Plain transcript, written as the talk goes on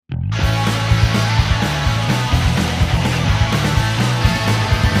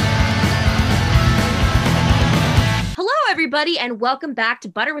everybody, and welcome back to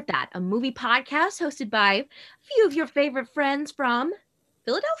Butter with That, a movie podcast hosted by a few of your favorite friends from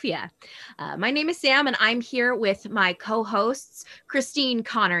Philadelphia. My name is Sam, and I'm here with my co-hosts, Christine,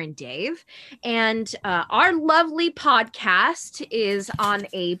 Connor, and Dave. And our lovely podcast is on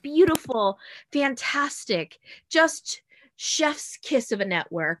a beautiful, fantastic, just chef's kiss of a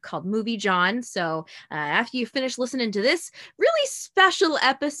network called Movie John. So after you finish listening to this really special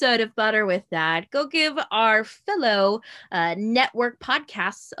episode of Butter with That, go give our fellow network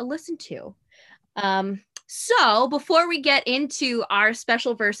podcasts a listen to. So before we get into our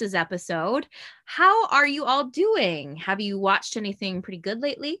special versus episode, how are you all doing? Have you watched anything pretty good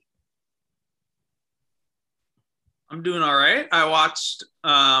lately? I'm doing all right. I watched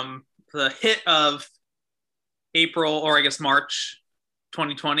the hit of April, or I guess March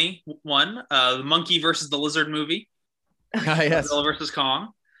 2021, the Monkey versus the Lizard movie. Yes. Godzilla versus Kong.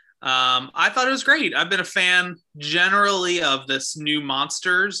 I thought it was great. I've been a fan generally of this new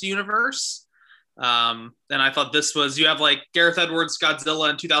Monsters universe. And I thought this was, you have like Gareth Edwards' Godzilla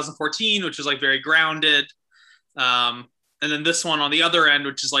in 2014, which is like very grounded. And then this one on the other end,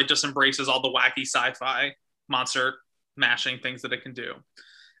 which is like just embraces all the wacky sci-fi monster mashing things that it can do.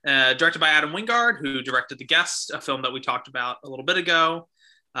 Directed by Adam Wingard, who directed The Guest, a film that we talked about a little bit ago.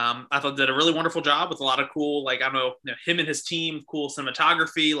 I thought did a really wonderful job with a lot of cool, like, I don't know, him and his team, cool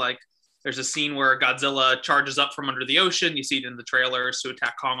cinematography. Like there's a scene where Godzilla charges up from under the ocean. You see it in the trailers to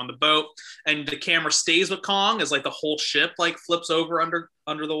attack Kong on the boat. And the camera stays with Kong as like the whole ship like flips over under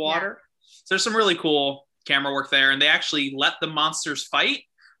the water. Yeah. So there's some really cool camera work there. And they actually let the monsters fight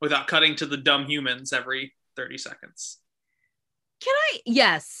without cutting to the dumb humans every 30 seconds.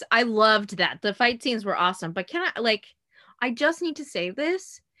 Yes, I loved that. The fight scenes were awesome, but I just need to say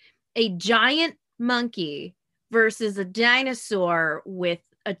this, a giant monkey versus a dinosaur with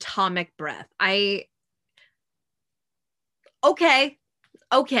atomic breath. Okay.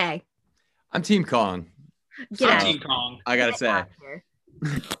 I'm Team Kong. Team Kong. I gotta say.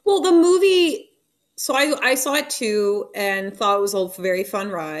 Well, the movie, so I saw it too and thought it was a very fun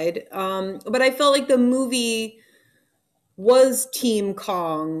ride. But I felt like the movie was Team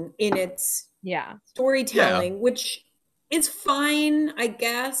Kong in its storytelling, which is fine, I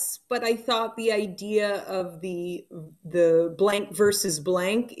guess. But I thought the idea of the blank versus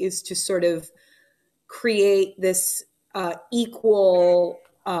blank is to sort of create this equal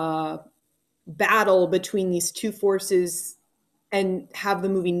battle between these two forces and have the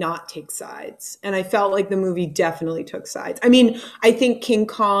movie not take sides. And I felt like the movie definitely took sides. I mean, I think King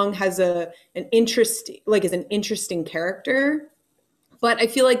Kong has is an interesting character, but I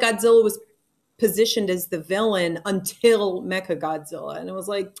feel like Godzilla was positioned as the villain until Mechagodzilla. And it was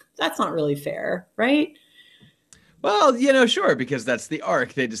like, that's not really fair, right? Well, sure, because that's the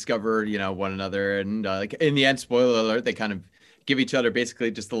arc. They discover, one another. And in the end, spoiler alert, they kind of give each other basically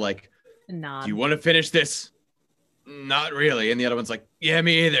just the do you want to finish this? Not really. And the other one's like, yeah,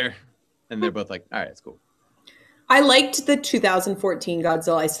 me either. And they're both like, all right, it's cool. I liked the 2014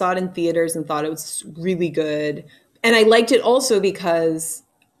 Godzilla. I saw it in theaters and thought it was really good. And I liked it also because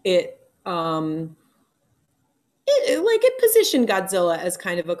it positioned Godzilla as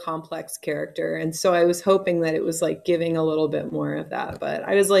kind of a complex character. And so I was hoping that it was like giving a little bit more of that. But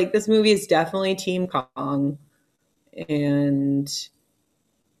I was like, this movie is definitely Team Kong. And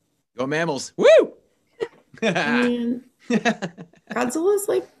go mammals. Woo! I mean,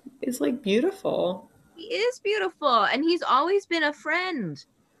 Godzilla is beautiful. He is beautiful, and he's always been a friend.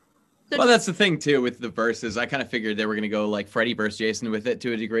 So well, that's the thing too with the verses. I kind of figured they were going to go like Freddy versus Jason with it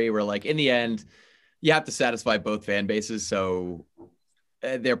to a degree, where like in the end, you have to satisfy both fan bases, so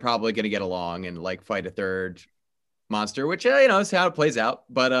they're probably going to get along and like fight a third monster, which is how it plays out.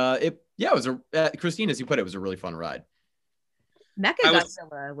 But it was Christine, as you put it, was a really fun ride.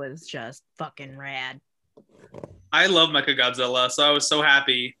 Mechagodzilla was just fucking rad. I love Mechagodzilla, so I was so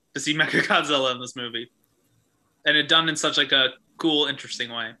happy to see Mechagodzilla in this movie. And it done in such like a cool, interesting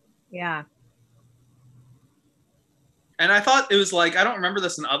way. Yeah. And I thought it was like, I don't remember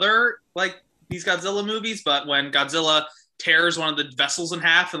this in other like these Godzilla movies, but when Godzilla tears one of the vessels in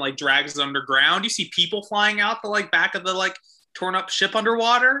half and like drags it underground, you see people flying out the like back of the like torn up ship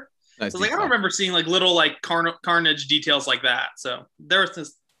underwater. Nice. So like I don't remember seeing like little like carnage details like that. So there was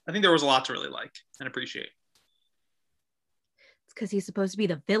this, I think there was a lot to really like and appreciate. It's because he's supposed to be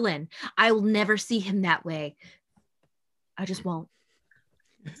the villain. I will never see him that way. I just won't.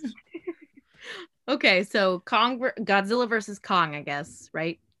 Okay, so Godzilla versus Kong, I guess,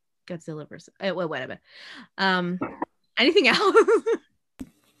 right? Godzilla versus whatever. Anything else?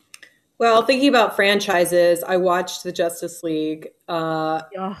 Well, thinking about franchises, I watched the Justice League. Ugh.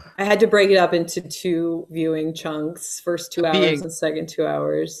 I had to break it up into 2 viewing chunks, first 2 hours and second 2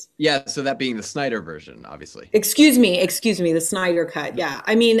 hours. Yeah, so that being the Snyder version, obviously. Excuse me, the Snyder cut. Yeah.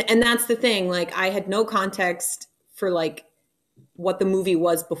 I mean, and that's the thing. Like, I had no context for like what the movie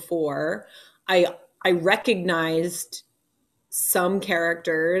was before. I recognized some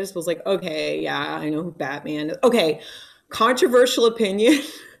characters, was like, okay, yeah, I know who Batman is. Okay, controversial opinion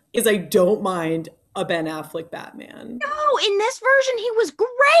is I don't mind a Ben Affleck Batman. No, in this version, he was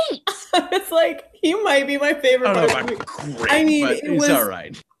great. It's like, he might be my favorite. I don't know about great, I mean, but it he's was all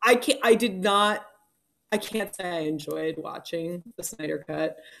right. I can't say I enjoyed watching the Snyder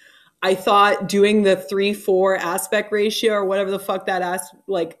Cut. I thought doing the 3:4 aspect ratio or whatever the fuck that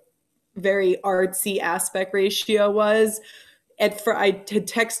like very artsy aspect ratio was. I had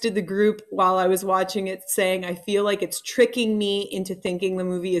texted the group while I was watching it saying, I feel like it's tricking me into thinking the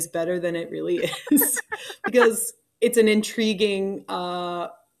movie is better than it really is because it's an intriguing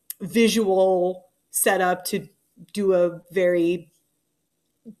visual setup to do a very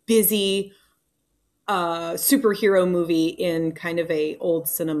busy superhero movie in kind of a old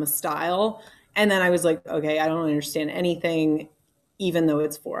cinema style. And then I was like, okay, I don't understand anything, even though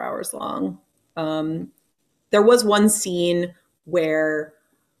it's 4 hours long. There was one scene where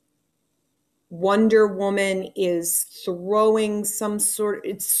Wonder Woman is throwing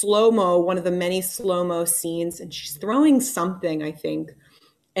it's slow-mo, one of the many slow-mo scenes, and she's throwing something, I think.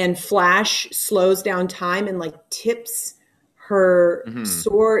 And Flash slows down time and like tips her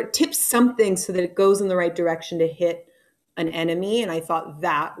sword, tips something so that it goes in the right direction to hit an enemy. And I thought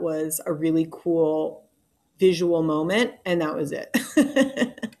that was a really cool visual moment. And that was it.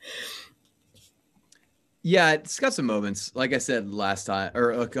 Yeah, it's got some moments. Like I said last time,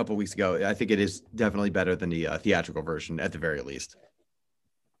 or a couple weeks ago, I think it is definitely better than the theatrical version at the very least.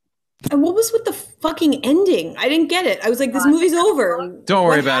 And what was with the fucking ending? I didn't get it. I was like, this movie's over. Don't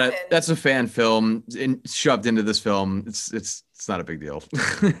worry about it. That's a fan film shoved into this film. It's not a big deal.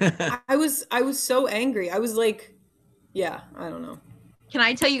 I was so angry. I was like, yeah, I don't know. Can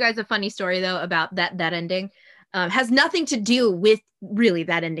I tell you guys a funny story though about that ending? Has nothing to do with really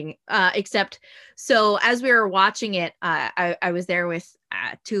that ending, except so as we were watching it, I was there with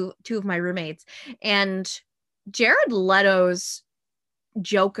two of my roommates, and Jared Leto's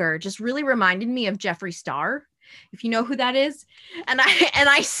Joker just really reminded me of Jeffree Star, if you know who that is. And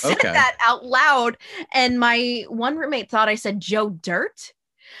I said that out loud, and my one roommate thought I said Joe Dirt,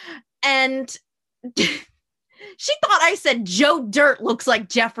 and she thought I said Joe Dirt looks like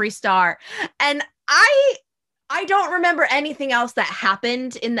Jeffree Star, and I don't remember anything else that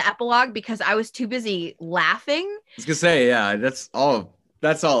happened in the epilogue because I was too busy laughing. I was gonna say, yeah, that's all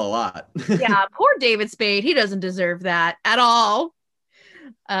a lot. Yeah, poor David Spade. He doesn't deserve that at all.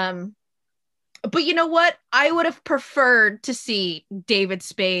 But you know what? I would have preferred to see David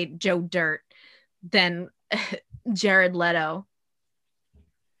Spade, Joe Dirt, than Jared Leto.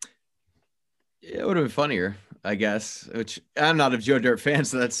 It would have been funnier, I guess. Which I'm not a Joe Dirt fan,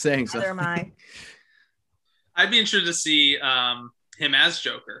 so that's saying something. Neither am I. I'd be interested to see him as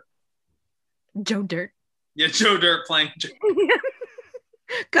Joker. Joe Dirt. Yeah, Joe Dirt playing Joker.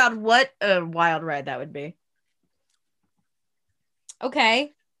 God, what a wild ride that would be.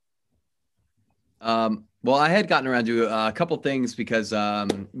 Okay. Well, I had gotten around to a couple things because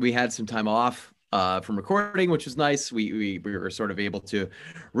we had some time off from recording, which was nice. We were sort of able to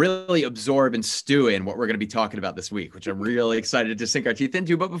really absorb and stew in what we're going to be talking about this week, which I'm really excited to sink our teeth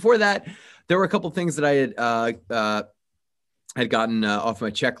into. But before that, there were a couple things that I had gotten off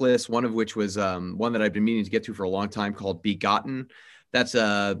my checklist, one of which was one that I've been meaning to get to for a long time called Begotten. That's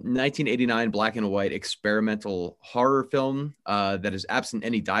a 1989 black and white experimental horror film that is absent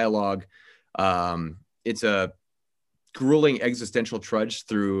any dialogue. It's a grueling existential trudge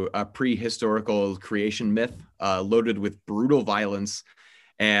through a prehistorical creation myth loaded with brutal violence,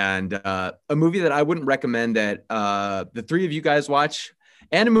 and a movie that I wouldn't recommend that the three of you guys watch,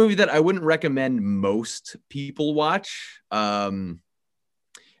 and a movie that I wouldn't recommend most people watch.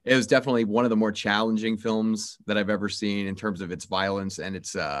 It was definitely one of the more challenging films that I've ever seen in terms of its violence and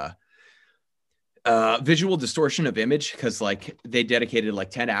its visual distortion of image, because like they dedicated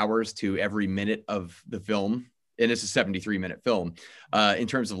like 10 hours to every minute of the film, and it's a 73-minute film, in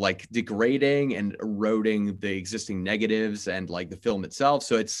terms of like degrading and eroding the existing negatives and like the film itself.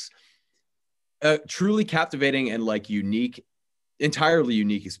 So it's a truly captivating and like entirely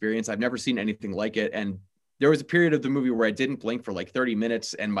unique experience. I've never seen anything like it. And there was a period of the movie where I didn't blink for like 30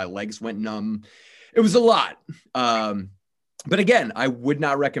 minutes and my legs went numb. It was a lot. But again, I would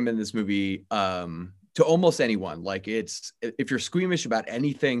not recommend this movie to almost anyone. Like, it's, if you're squeamish about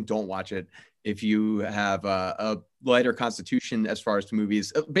anything, don't watch it. If you have a lighter constitution as far as to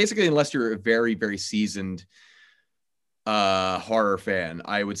movies, basically, unless you're a very, very seasoned horror fan,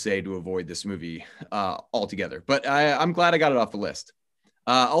 I would say to avoid this movie altogether. But I'm glad I got it off the list.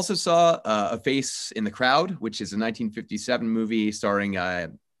 Also saw A Face in the Crowd, which is a 1957 movie starring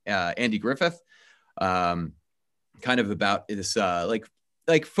Andy Griffith. Kind of about this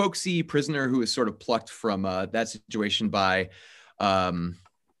like folksy prisoner who is sort of plucked from that situation by I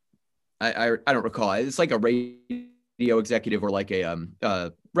don't recall. It's like a radio executive or like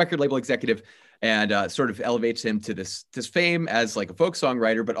a record label executive, and sort of elevates him to this fame as like a folk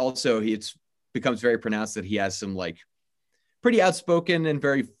songwriter, but also it's becomes very pronounced that he has some like pretty outspoken and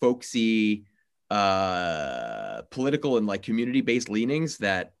very folksy political and like community-based leanings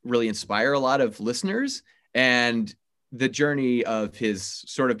that really inspire a lot of listeners, and the journey of his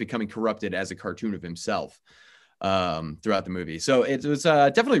sort of becoming corrupted as a cartoon of himself throughout the movie. So it was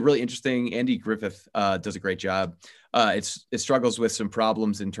definitely really interesting. Andy Griffith does a great job. It struggles with some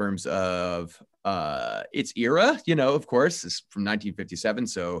problems in terms of its era, of course, it's from 1957.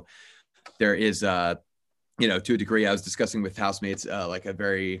 So there is, to a degree, I was discussing with housemates, like a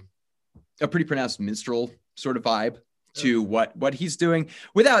pretty pronounced minstrel sort of vibe to what he's doing,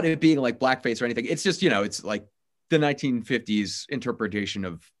 without it being like blackface or anything. It's just, it's like the 1950s interpretation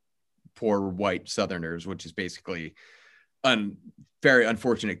of poor white Southerners, which is basically very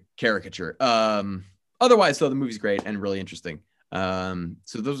unfortunate caricature. Otherwise, though, the movie's great and really interesting. So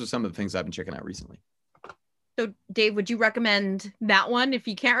those are some of the things I've been checking out recently. So, Dave, would you recommend that one if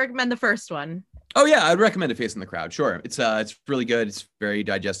you can't recommend the first one? Oh yeah, I'd recommend A Face in the Crowd. Sure, it's really good. It's very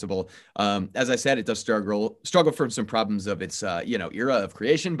digestible. As I said, it does struggle from some problems of its era of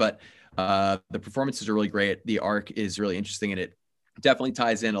creation, but the performances are really great. The arc is really interesting, and it definitely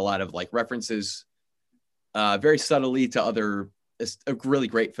ties in a lot of like references very subtly to other really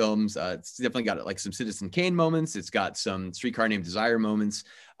great films. It's definitely got like some Citizen Kane moments. It's got some Streetcar Named Desire moments.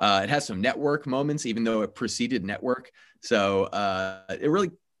 It has some Network moments, even though it preceded Network. So it's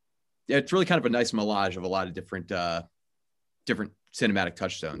really kind of a nice melange of a lot of different cinematic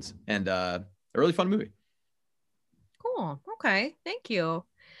touchstones, and a really fun movie. Cool. Okay. Thank you.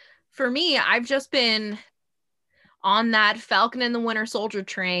 For me, I've just been on that Falcon and the Winter Soldier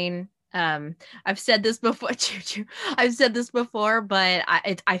train. I've said this before, I've said this before, but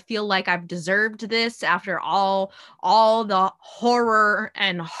I feel like I've deserved this after all the horror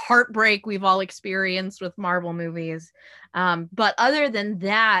and heartbreak we've all experienced with Marvel movies. But other than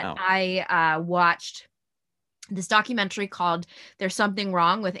that, I watched this documentary called There's Something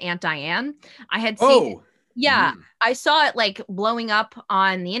Wrong with Aunt Diane. I had seen I saw it like blowing up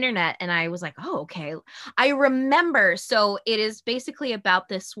on the internet, and I was like, oh, okay. I remember. So it is basically about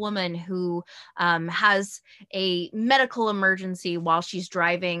this woman who has a medical emergency while she's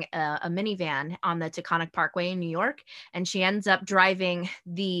driving a minivan on the Taconic Parkway in New York. And she ends up driving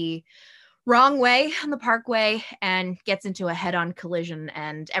the wrong way on the parkway and gets into a head-on collision,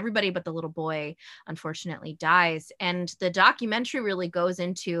 and everybody but the little boy unfortunately dies. And the documentary really goes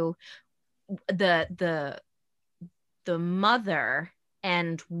into the mother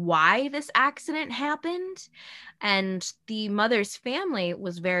and why this accident happened. And the mother's family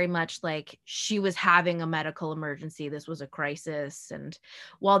was very much like she was having a medical emergency. This was a crisis. And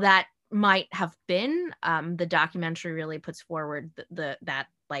while that might have been, the documentary really puts forward that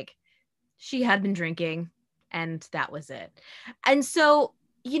like she had been drinking and that was it. And so,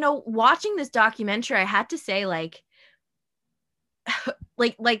 watching this documentary, I had to say like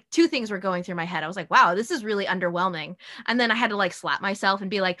two things were going through my head. I was like, wow, this is really underwhelming. And then I had to like slap myself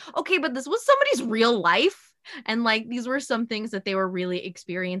and be like, okay, but this was somebody's real life. And like, these were some things that they were really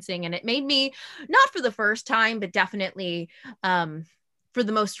experiencing. And it made me, not for the first time, but definitely for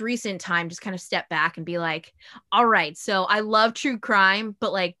the most recent time, just kind of step back and be like, all right, so I love true crime,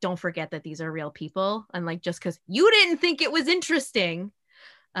 but like, don't forget that these are real people. And like, just because you didn't think it was interesting,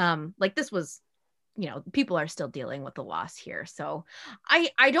 like this was, people are still dealing with the loss here. So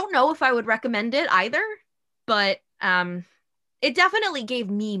I don't know if I would recommend it either, but it definitely gave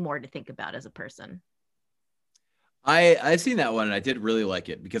me more to think about as a person. I've seen that one, and I did really like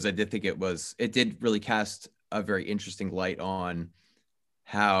it because I did think it did really cast a very interesting light on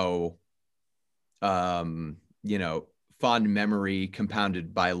how, fond memory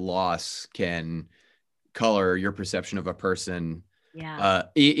compounded by loss can color your perception of a person. Yeah.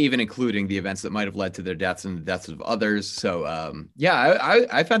 Even including the events that might have led to their deaths and the deaths of others. So,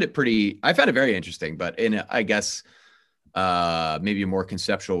 I found it very interesting, but in, I guess, maybe a more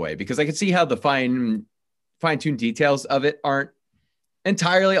conceptual way, because I could see how the fine-tuned details of it aren't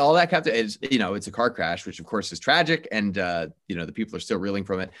entirely all that captain is, it's a car crash, which of course is tragic, and the people are still reeling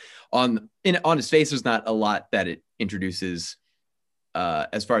from it. On its face, there's not a lot that it introduces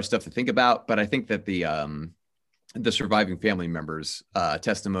as far as stuff to think about, but I think that the surviving family members'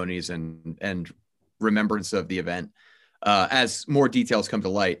 testimonies and remembrance of the event, as more details come to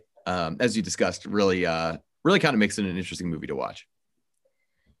light, as you discussed, really kind of makes it an interesting movie to watch.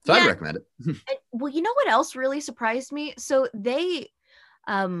 So I'd recommend it. Well, you know what else really surprised me? So they,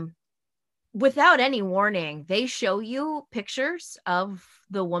 without any warning, they show you pictures of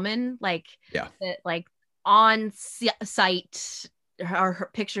the woman, like on site,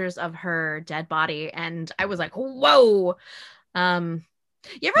 her pictures of her dead body, and I was like, whoa. You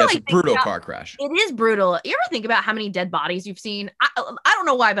ever That's a brutal car crash. It is brutal. You ever think about how many dead bodies you've seen? I don't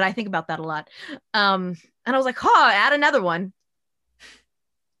know why, but I think about that a lot. And I was like, add another one.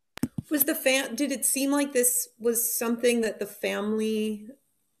 Did it seem like this was something that the family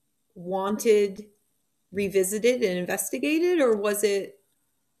wanted revisited and investigated, or was it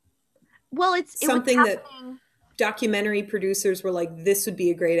something that documentary producers were like, this would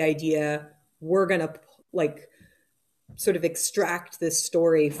be a great idea, we're gonna like sort of extract this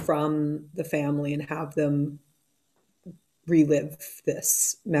story from the family and have them relive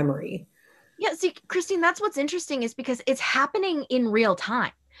this memory? Yeah, see, Christine, that's what's interesting, is because it's happening in real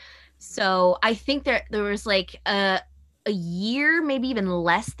time. So I think there was like a year, maybe even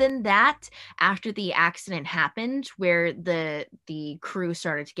less than that, after the accident happened, where the crew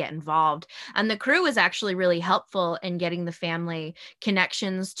started to get involved. And the crew was actually really helpful in getting the family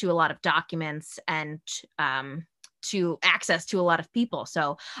connections to a lot of documents and to access to a lot of people.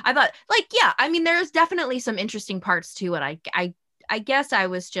 So I thought, like, yeah, I mean, there's definitely some interesting parts to it. I guess I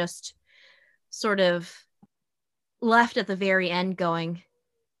was just sort of left at the very end going,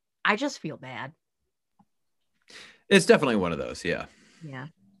 I just feel bad. It's definitely one of those. Yeah. Yeah.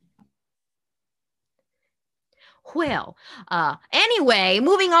 Well, anyway,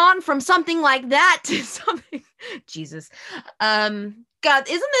 moving on from something like that to something, Jesus. God,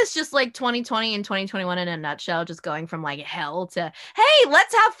 isn't this just like 2020 and 2021 in a nutshell, just going from like hell to, hey,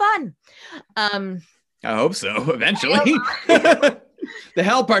 let's have fun. I hope so, eventually. The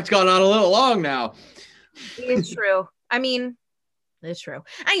hell part's gone on a little long now. It's true. I mean, it's true.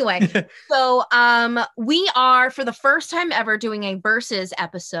 Anyway, so we are, for the first time ever, doing a Versus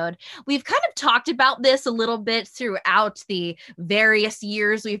episode. We've kind of talked about this a little bit throughout the various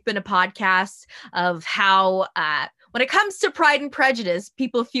years we've been a podcast, of how when it comes to Pride and Prejudice,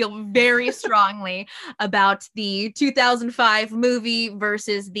 people feel very strongly about the 2005 movie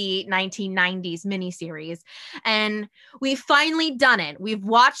versus the 1990s miniseries. And we've finally done it. We've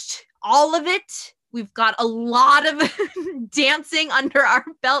watched all of it. We've got a lot of dancing under our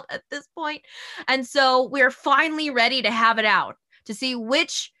belt at this point. And so we're finally ready to have it out to see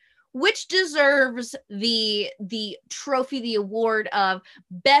which deserves the trophy, the award of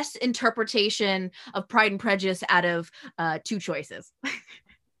best interpretation of Pride and Prejudice out of two choices.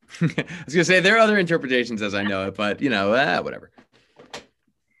 I was gonna say there are other interpretations as I know it, but whatever.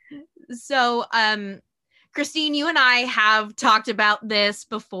 So Christine, you and I have talked about this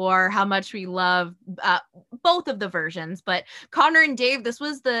before, how much we love both of the versions. But Connor and Dave, this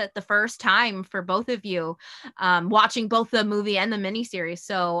was the first time for both of you watching both the movie and the miniseries.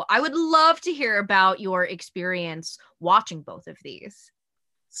 So I would love to hear about your experience watching both of these.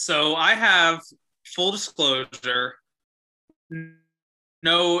 So I have, full disclosure,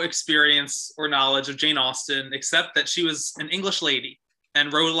 no experience or knowledge of Jane Austen, except that she was an English lady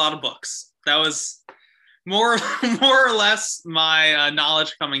and wrote a lot of books. That was more or less my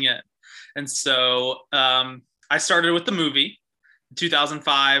knowledge coming in. And so I started with the movie.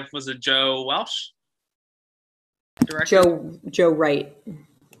 2005 was a Joe Welsh director? Joe Wright.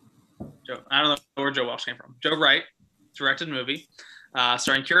 I don't know where Joe Welsh came from. Joe Wright directed the movie,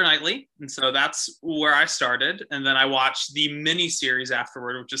 starring Keira Knightley. And so that's where I started. And then I watched the mini series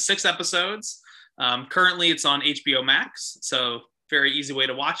afterward, which is 6 episodes. Currently it's on HBO Max. So very easy way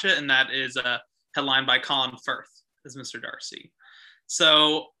to watch it. And that is headlined by Colin Firth as Mr. Darcy.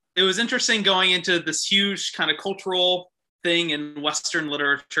 So it was interesting going into this huge kind of cultural thing in Western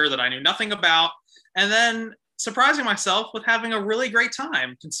literature that I knew nothing about, and then surprising myself with having a really great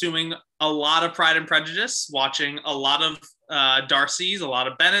time consuming a lot of Pride and Prejudice, watching a lot of Darcy's, a lot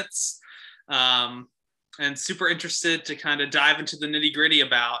of Bennet's, and super interested to kind of dive into the nitty gritty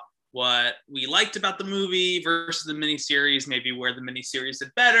about what we liked about the movie versus the miniseries, maybe where the miniseries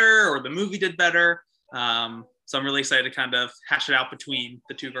did better or the movie did better. So I'm really excited to kind of hash it out between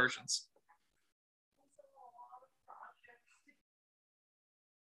the two versions.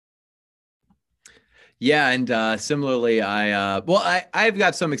 Yeah, and similarly, I've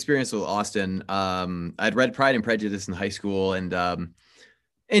got some experience with Austen. I'd read Pride and Prejudice in high school and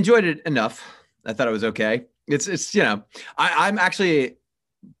enjoyed it enough. I thought it was okay. It's I'm actually,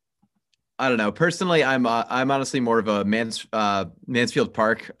 I don't know. Personally, I'm honestly more of a Mansfield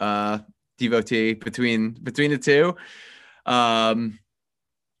Park devotee between the two.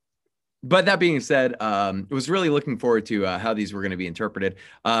 But that being said, was really looking forward to how these were going to be interpreted.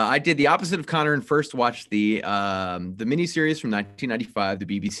 I did the opposite of Connor and first watched the miniseries from 1995, the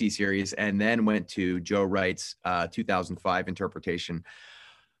BBC series, and then went to Joe Wright's 2005 interpretation.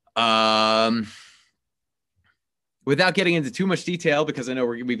 Without getting into too much detail, because I know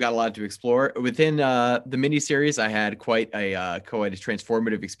we've got a lot to explore within the miniseries, I had quite a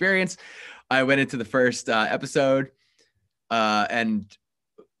transformative experience. I went into the first episode and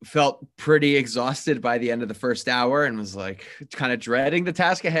felt pretty exhausted by the end of the first hour and was like kind of dreading the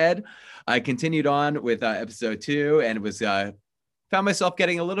task ahead. I continued on with episode 2 and was found myself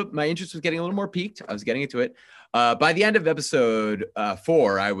my interest was getting a little more piqued. I was getting into it. By the end of episode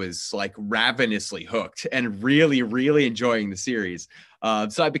 4, I was like ravenously hooked and really, really enjoying the series.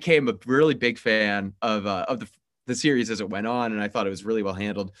 So I became a really big fan of the series as it went on. And I thought it was really well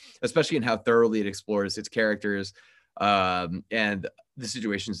handled, especially in how thoroughly it explores its characters and the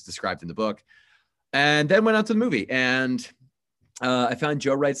situations described in the book. And then went on to the movie. And I found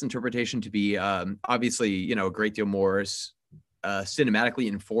Joe Wright's interpretation to be obviously, a great deal more cinematically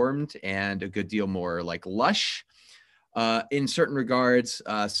informed and a good deal more like lush in certain regards,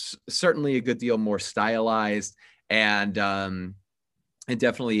 certainly a good deal more stylized and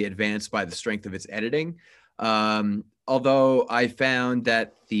definitely advanced by the strength of its editing. Although I found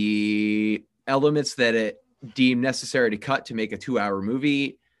that the elements that it deemed necessary to cut to make a 2-hour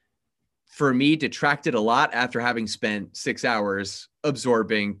movie, for me, detracted a lot after having spent 6 hours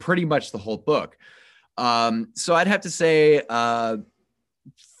absorbing pretty much the whole book. So I'd have to say,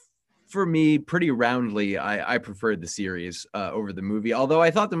 for me, pretty roundly, I preferred the series over the movie, although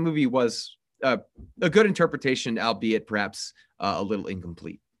I thought the movie was a good interpretation, albeit perhaps a little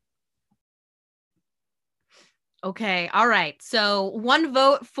incomplete. Okay. All right. So 1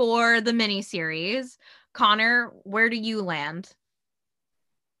 vote for the miniseries. Connor, where do you land?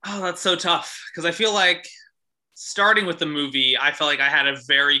 Oh, that's so tough because I feel like starting with the movie, I felt like I had a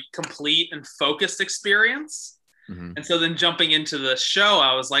very complete and focused experience. Mm-hmm. And so then jumping into the show,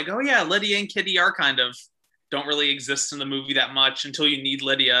 I was like, oh yeah, Lydia and Kitty are don't really exist in the movie that much until you need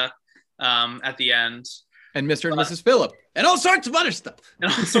Lydia at the end. And Mr. and Mrs. Phillip. And all sorts of other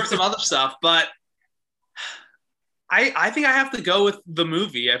stuff. But I think I have to go with the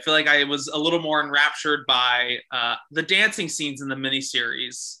movie. I feel like I was a little more enraptured by the dancing scenes in the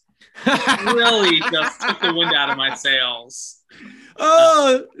miniseries. Really just took the wind out of my sails.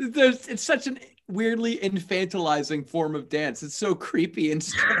 Oh, it's such an weirdly infantilizing form of dance. It's so creepy and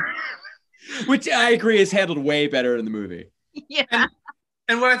stuff. Which I agree is handled way better in the movie. Yeah.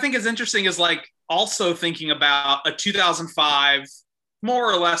 And what I think is interesting is like also thinking about a 2005,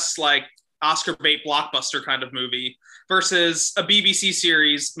 more or less like Oscar bait blockbuster kind of movie versus a BBC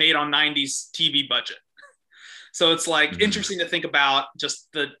series made on 90s TV budget. So it's like interesting to think about just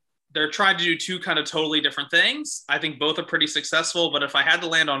they're trying to do 2 kind of totally different things. I think both are pretty successful, but if I had to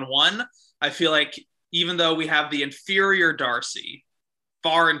land on one, I feel like even though we have the inferior Darcy,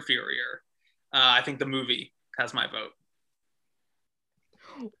 far inferior, I think the movie has my vote.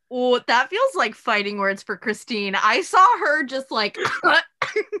 Oh, that feels like fighting words for Christine. I saw her just like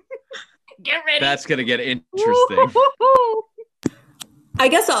get ready. That's gonna get interesting. I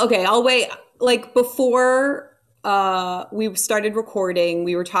guess I'll wait. Like before we started recording,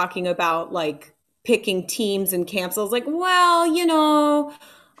 we were talking about like picking teams and camps. I was like, well,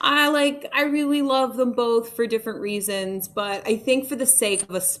 I really love them both for different reasons, but I think for the sake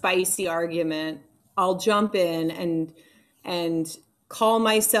of a spicy argument, I'll jump in and call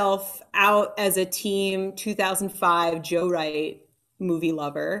myself out as a team 2005 Joe Wright movie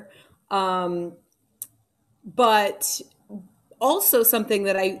lover. But also something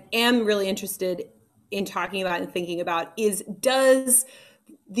that I am really interested in talking about and thinking about is, does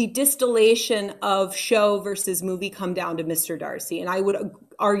the distillation of show versus movie come down to Mr. Darcy? And I would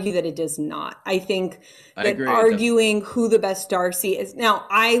argue that it does not. I think that arguing who the best Darcy is. Now,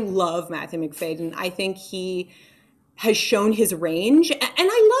 I love Matthew Macfadyen. I think he has shown his range. And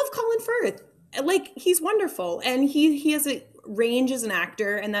I love Colin Firth. Like, he's wonderful. And he has a range as an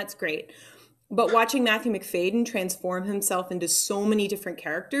actor, and that's great. But watching Matthew Macfadyen transform himself into so many different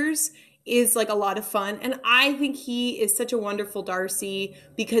characters is like a lot of fun. And I think he is such a wonderful Darcy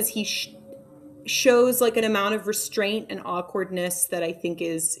because shows like an amount of restraint and awkwardness that I think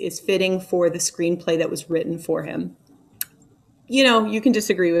is fitting for the screenplay that was written for him. You know, you can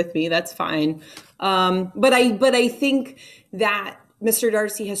disagree with me, that's fine. But I think that Mr.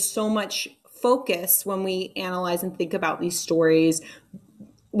 Darcy has so much focus when we analyze and think about these stories,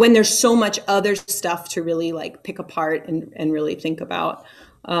 when there's so much other stuff to really like pick apart and really think about.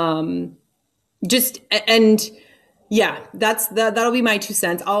 That'll be my 2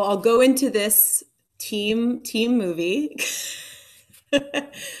 cents. I'll go into this team movie.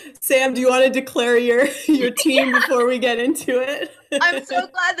 Sam, do you want to declare your team before we get into it? I'm so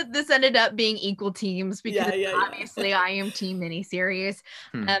glad that this ended up being equal teams because obviously I am team miniseries.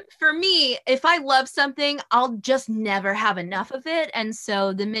 For me, if I love something, I'll just never have enough of it. And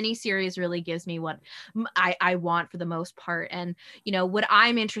so the miniseries really gives me what I want for the most part. And, you know, what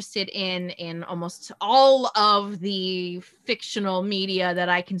I'm interested in almost all of the fictional media that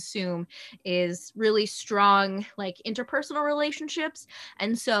I consume is really strong, like interpersonal relationships.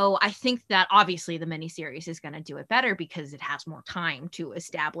 And so I think that obviously the miniseries is going to do it better because it has more time to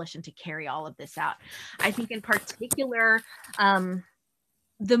establish and to carry all of this out. I think in particular,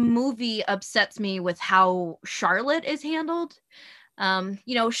 the movie upsets me with how Charlotte is handled. You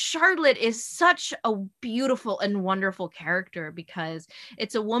know, Charlotte is such a beautiful and wonderful character because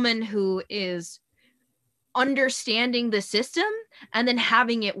it's a woman who is understanding the system and then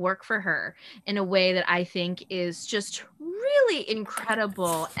having it work for her in a way that I think is just really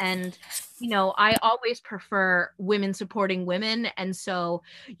incredible. And, you know, I always prefer women supporting women. And so,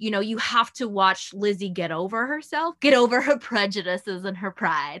 you know, you have to watch Lizzie get over herself, get over her prejudices and her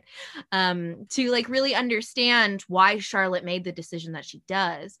pride, to like really understand why Charlotte made the decision that she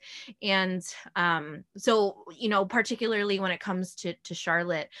does. And so, you know, particularly when it comes to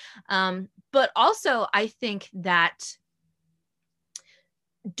Charlotte, but also I think that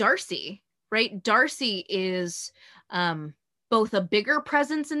Darcy, right? Darcy is both a bigger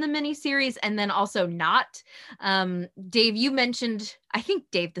presence in the miniseries and then also not. Dave, you mentioned, I think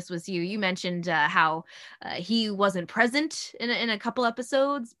Dave, this was you mentioned how he wasn't present in a couple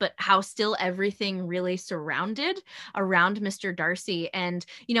episodes, but how still everything really surrounded around Mr. Darcy. And,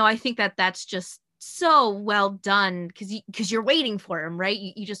 you know, I think that that's just so well done because you're waiting for him, right?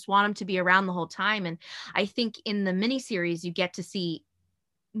 You just want him to be around the whole time. And I think in the miniseries, you get to see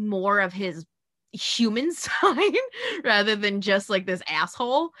more of his human side rather than just like this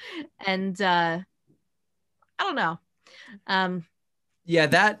asshole. And I don't know. Yeah,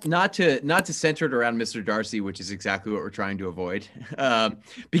 that not to center it around Mr. Darcy, which is exactly what we're trying to avoid.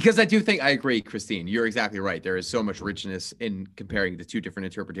 Because I do think I agree, Christine, you're exactly right. There is so much richness in comparing the 2 different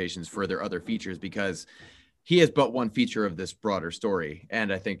interpretations for their other features because he is but one feature of this broader story.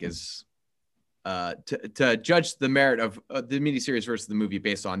 And I think is to judge the merit of the miniseries versus the movie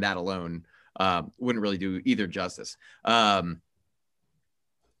based on that alone wouldn't really do either justice. And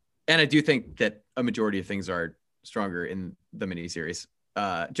I do think that a majority of things are stronger in the miniseries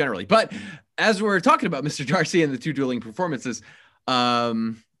generally. But as we're talking about Mr. Darcy and the 2 dueling performances,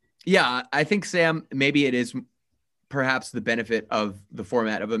 yeah, I think, Sam, maybe it is perhaps the benefit of the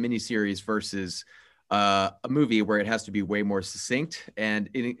format of a miniseries versus a movie where it has to be way more succinct and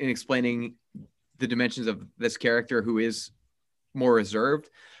in explaining the dimensions of this character who is more reserved.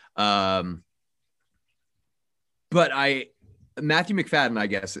 But Matthew Macfadyen, I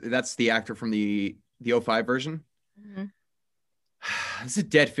guess that's the actor from the 05 version. Mm-hmm. It's a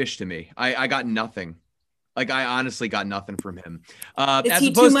dead fish to me. I got nothing. Like, I honestly got nothing from him. Is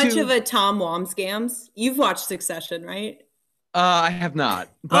he too much of a Tom Wamsgams? You've watched Succession, right? I have not,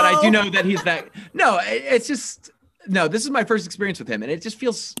 but I do know that he's that. No, it's just, no, this is my first experience with him. And it just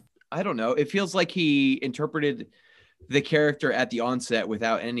feels, I don't know. It feels like he interpreted the character at the onset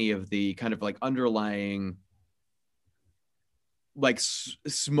without any of the kind of like underlying, like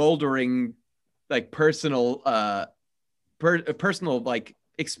smoldering, like personal like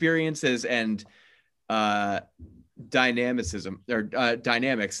experiences and dynamicism or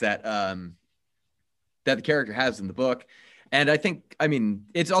dynamics that that the character has in the book. And I think, I mean,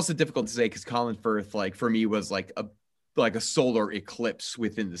 it's also difficult to say because Colin Firth, like for me, was like a solar eclipse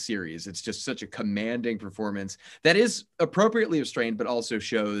within the series. It's just such a commanding performance that is appropriately restrained, but also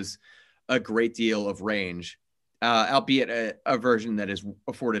shows a great deal of range, albeit a version that is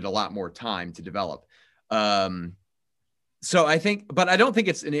afforded a lot more time to develop. So I think, but I don't think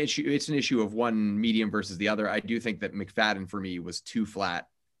it's an issue. It's an issue of one medium versus the other. I do think that Macfadyen for me was too flat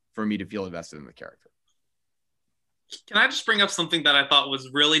for me to feel invested in the character. Can I just bring up something that I thought was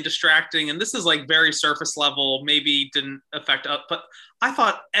really distracting? And this is like very surface level, maybe didn't affect us, but I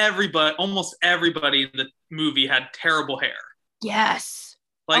thought almost everybody in the movie had terrible hair. Yes.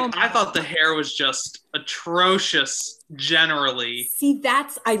 Like, I thought the hair was just atrocious generally. See,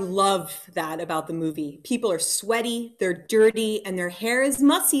 I love that about the movie. People are sweaty, they're dirty, and their hair is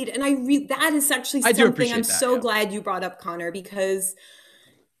mussied. And that is actually something I'm so glad you brought up, Connor, because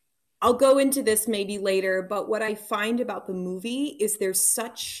I'll go into this maybe later, but what I find about the movie is there's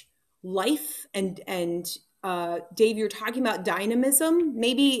such life and Dave, you're talking about dynamism.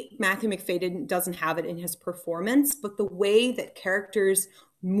 Maybe Matthew Macfadyen doesn't have it in his performance, but the way that characters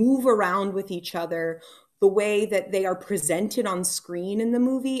move around with each other, the way that they are presented on screen in the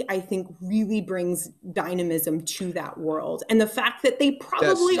movie, I think really brings dynamism to that world. And the fact that they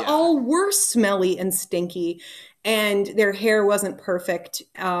probably all were smelly and stinky and their hair wasn't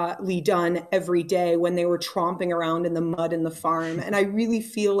perfectly done every day when they were tromping around in the mud in the farm. And I really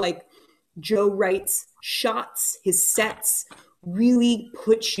feel like Joe Wright's shots, his sets, really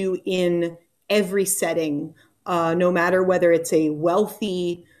put you in every setting, no matter whether it's a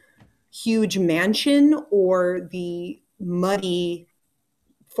wealthy, huge mansion or the muddy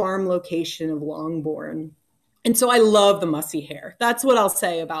farm location of Longbourn. And so I love the mussy hair. That's what I'll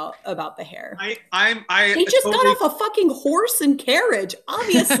say about the hair. They just got off a fucking horse and carriage.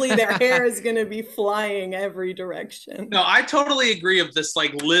 Obviously, their hair is going to be flying every direction. No, I totally agree of this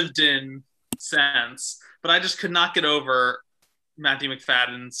like lived-in sense, but I just could not get over Matthew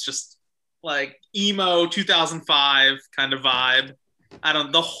Macfadyen's just like emo 2005 kind of vibe.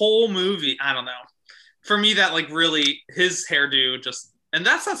 The whole movie, I don't know. For me, that like really his hairdo just, and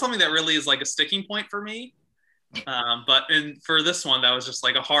that's not something that really is like a sticking point for me. But for this one, that was just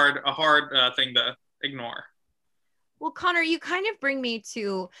like a hard thing to ignore. Well, Connor, you kind of bring me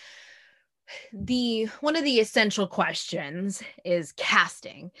to one of the essential questions is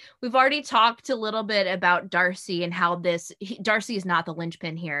casting. We've already talked a little bit about Darcy and how Darcy is not the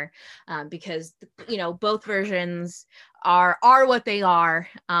linchpin here, because both versions are what they are,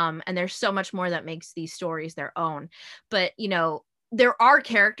 and there's so much more that makes these stories their own. But there are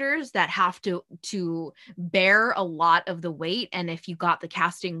characters that have to bear a lot of the weight. And if you got the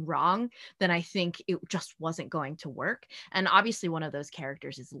casting wrong, then I think it just wasn't going to work. And obviously one of those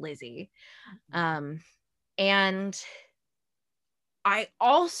characters is Lizzie. And I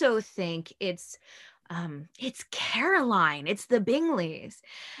also think it's Caroline, it's the Bingleys.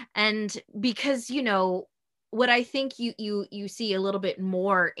 And because, what I think you see a little bit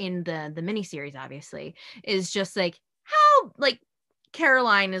more in the miniseries, obviously, is just like how like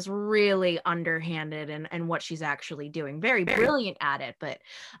Caroline is really underhanded and what she's actually doing. Very brilliant at it, but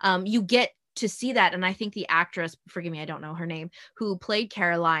you get to see that. And I think the actress, forgive me, I don't know her name, who played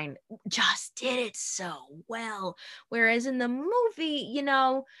Caroline just did it so well. Whereas in the movie,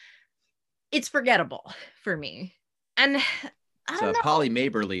 it's forgettable for me. And I don't know. Polly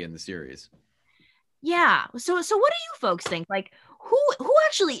Maberly in the series. Yeah. So what do you folks think? Like, who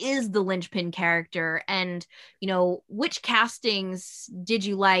actually is the linchpin character, and which castings did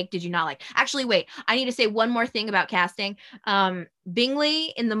you like, did you not like? Actually, wait, I need to say one more thing about casting.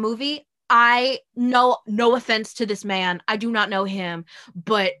 Bingley in the movie, no offense to this man, I do not know him,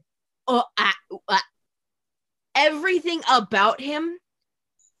 but everything about him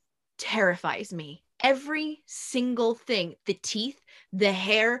terrifies me. Every single thing, the teeth, the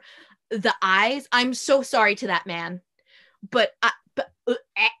hair, the eyes. I'm so sorry to that man, but I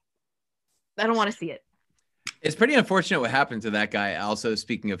don't want to see it. It's pretty unfortunate what happened to that guy. Also,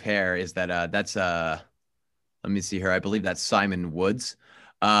 speaking of hair, is that that's let me see here. I believe that's Simon Woods,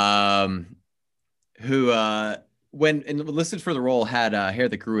 who when enlisted for the role had hair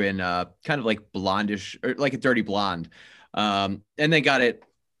that grew in kind of like blondish or like a dirty blonde, and then got it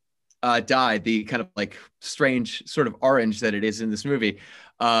dyed the kind of like strange sort of orange that it is in this movie.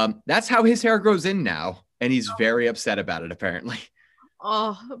 That's how his hair grows in now, and he's very upset about it apparently.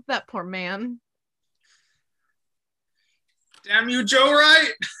 Oh, that poor man. Damn you, Joe Wright,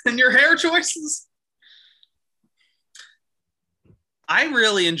 and your hair choices. I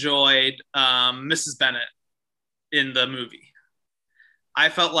really enjoyed Mrs. Bennet in the movie. I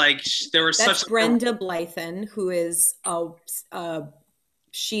felt like there was That's Brenda Blythen, who is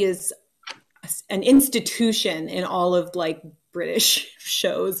she is an institution in all of like British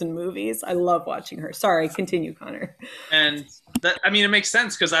shows and movies. I love watching her. Sorry, continue, Connor. And that, I mean, it makes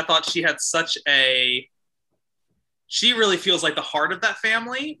sense because I thought she had she really feels like the heart of that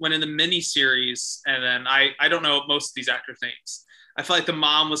family when in the mini-series, and then I don't know most of these actors' names. I felt like the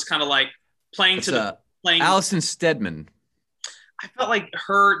mom was kind of like playing Alison Steadman. I felt like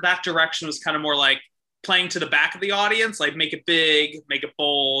that direction was kind of more like playing to the back of the audience, like make it big, make it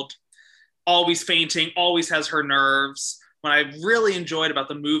bold, always fainting, always has her nerves. What I really enjoyed about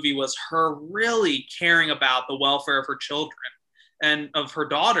the movie was her really caring about the welfare of her children and of her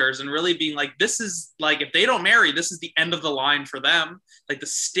daughters, and really being like, this is like, if they don't marry, this is the end of the line for them. Like the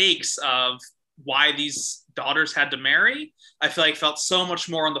stakes of why these daughters had to marry, I feel like felt so much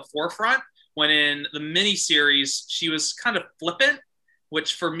more on the forefront, when in the miniseries, she was kind of flippant,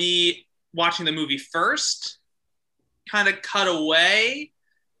 which for me, watching the movie first, kind of cut away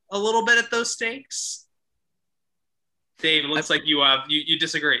a little bit at those stakes. Dave, it looks like you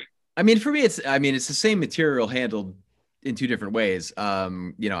disagree. I mean, for me, it's the same material handled in two different ways,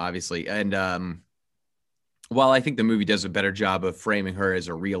 obviously. And while I think the movie does a better job of framing her as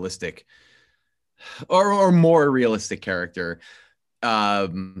a realistic or more realistic character,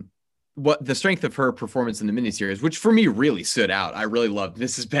 what the strength of her performance in the miniseries, which for me really stood out. I really loved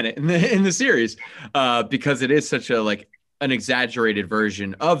Mrs. Bennett in the series because it is such an exaggerated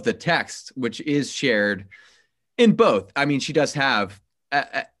version of the text, which is shared in both. I mean, she does have,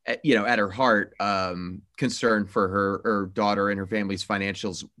 at her heart, concern for her daughter and her family's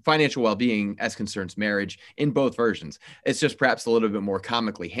financial well-being as concerns marriage in both versions. It's just perhaps a little bit more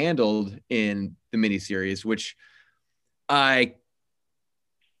comically handled in the miniseries, which I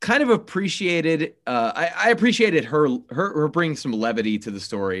kind of appreciated. I appreciated her bringing some levity to the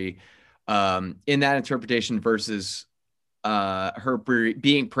story in that interpretation versus her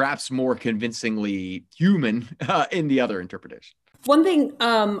being perhaps more convincingly human in the other interpretation. One thing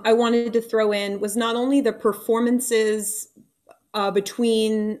I wanted to throw in was not only the performances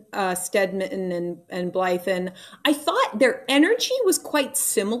between Stedman and Blythen. I thought their energy was quite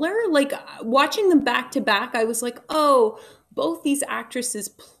similar. Like watching them back to back, I was like, oh, both these actresses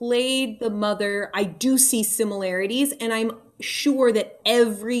played the mother. I do see similarities, and I'm sure that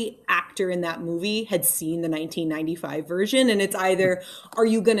every actor in that movie had seen the 1995 version, and it's either, are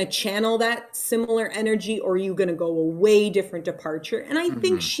you going to channel that similar energy, or are you going to go a way different departure? And I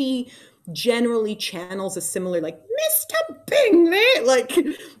think she generally channels a similar, like, Mr. Bingley, like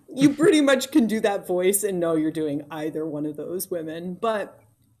you pretty much can do that voice and know you're doing either one of those women. But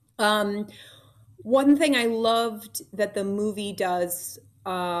one thing I loved that the movie does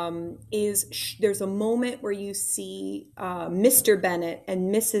is there's a moment where you see Mr. Bennett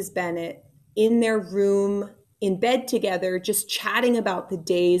and Mrs. Bennett in their room in bed together, just chatting about the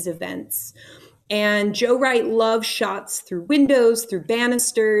day's events. And Joe Wright loves shots through windows, through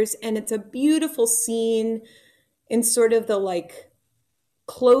banisters, and it's a beautiful scene in sort of the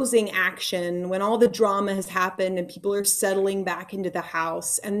closing action when all the drama has happened and people are settling back into the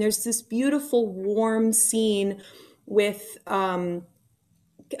house. And there's this beautiful, warm scene with Donald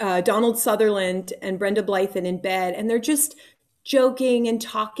Sutherland and Brenda Blythen in bed, and they're just joking and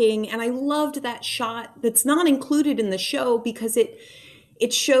talking. And I loved that shot that's not included in the show because it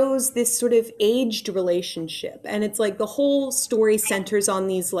shows this sort of aged relationship. And it's like the whole story centers on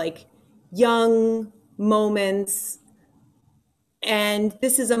these young moments. And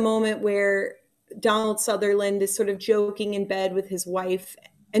this is a moment where Donald Sutherland is sort of joking in bed with his wife.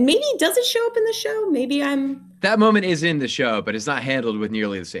 And maybe does it show up in the show? Maybe that moment is in the show, but it's not handled with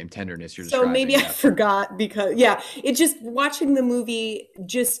nearly the same tenderness you're describing. So maybe I forgot because, it just, watching the movie,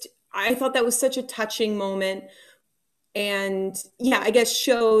 I thought that was such a touching moment. And I guess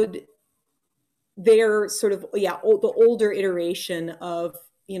showed their sort of, the older iteration of,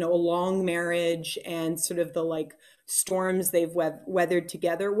 a long marriage and sort of the storms they've weathered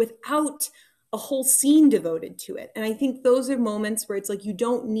together without a whole scene devoted to it. And I think those are moments where it's you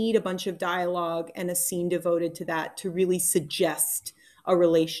don't need a bunch of dialogue and a scene devoted to that to really suggest a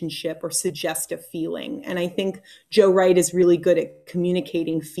relationship or suggest a feeling. And I think Joe Wright is really good at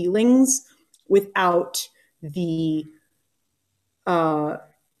communicating feelings without the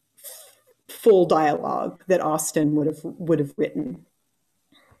full dialogue that Austen would have written.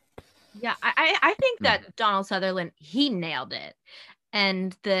 Yeah, I think that Donald Sutherland, he nailed it.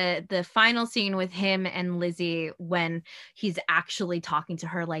 And the final scene with him and Lizzie, when he's actually talking to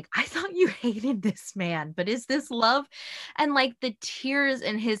her, I thought you hated this man, but is this love? And the tears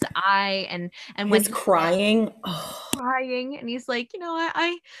in his eye and when he's crying, and he's like,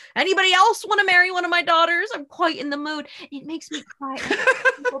 I anybody else want to marry one of my daughters? I'm quite in the mood. It makes me cry every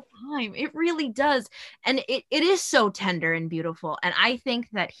single time. It really does. And it is so tender and beautiful. And I think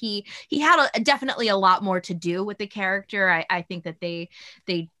that he had definitely a lot more to do with the character. I think that they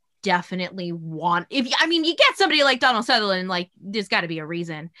definitely want, you get somebody like Donald Sutherland, there's got to be a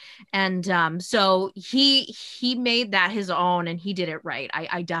reason. And so he made that his own and he did it right.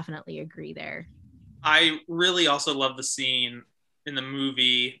 I definitely agree there. I really also love the scene in the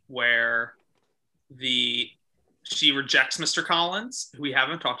movie where she rejects Mr. Collins, who we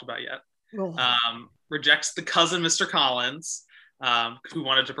haven't talked about yet. Rejects the cousin, Mr. Collins, who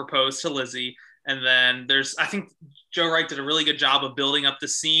wanted to propose to Lizzie. And then I think Joe Wright did a really good job of building up the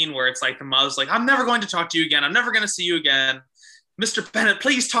scene where it's like the mother's like, I'm never going to talk to you again. I'm never going to see you again. Mr. Bennett,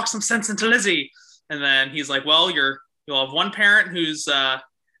 please talk some sense into Lizzie. And then he's like, well, you'll have one parent who's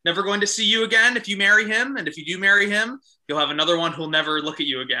never going to see you again if you marry him. And if you do marry him, you'll have another one who'll never look at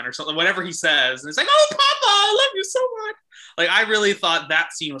you again or something, whatever he says. And it's like, oh, Papa, I love you so much. Like, I really thought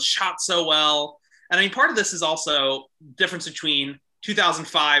that scene was shot so well. And I mean, part of this is also difference between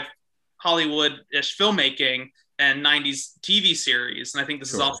 2005 Hollywood-ish filmmaking and 90s TV series. And I think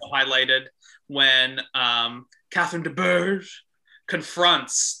this is also highlighted when Catherine de Bourge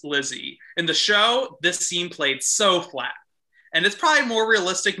confronts Lizzie. In the show, this scene played so flat. And it's probably more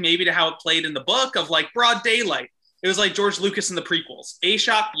realistic maybe to how it played in the book of like broad daylight. It was like George Lucas in the prequels. A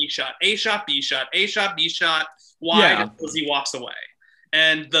shot, B shot, A shot, B shot, A shot, B shot, wide as Lizzie walks away.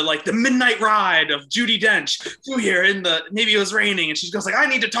 And the midnight ride of Judi Dench through here maybe it was raining and she goes like, I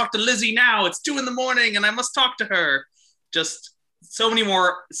need to talk to Lizzie now. It's 2 a.m. and I must talk to her. Just so many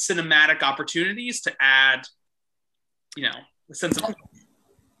more cinematic opportunities to add, a sense of.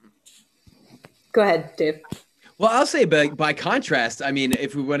 Go ahead, Dave. Well, I'll say by contrast, I mean,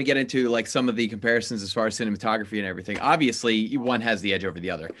 if we want to get into like some of the comparisons as far as cinematography and everything, obviously one has the edge over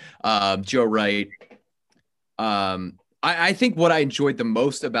the other. Joe Wright. I think what I enjoyed the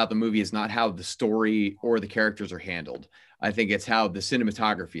most about the movie is not how the story or the characters are handled. I think it's how the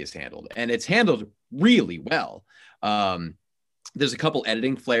cinematography is handled, and it's handled really well. There's a couple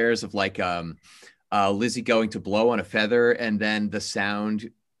editing flares of like Lizzie going to blow on a feather and then the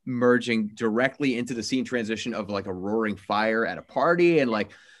sound merging directly into the scene transition of like a roaring fire at a party. And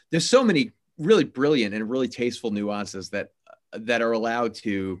like, there's so many really brilliant and really tasteful nuances that are allowed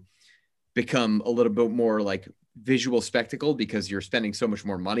to become a little bit more like visual spectacle because you're spending so much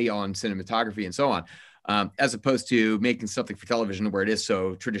more money on cinematography and so on, as opposed to making something for television where it is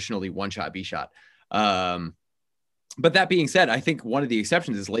so traditionally one shot, B shot. But that being said, I think one of the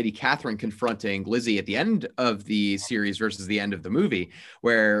exceptions is Lady Catherine confronting Lizzie at the end of the series versus the end of the movie,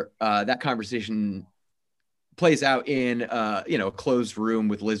 where that conversation plays out in a closed room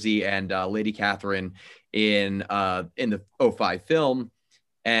with Lizzie and Lady Catherine in the '05 film.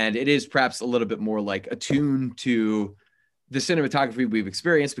 And it is perhaps a little bit more like attuned to the cinematography we've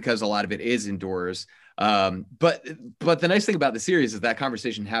experienced because a lot of it is indoors. But the nice thing about the series is that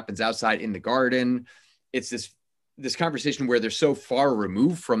conversation happens outside in the garden. It's this conversation where they're so far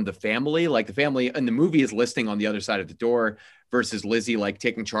removed from the family. Like the family in the movie is listening on the other side of the door versus Lizzie like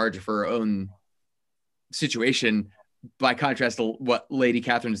taking charge of her own situation, by contrast to what Lady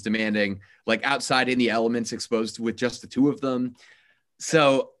Catherine is demanding, like outside in the elements exposed with just the two of them.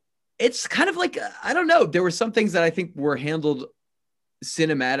 So it's kind of like, I don't know. There were some things that I think were handled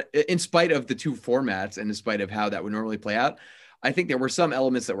cinematic in spite of the two formats and in spite of how that would normally play out. I think there were some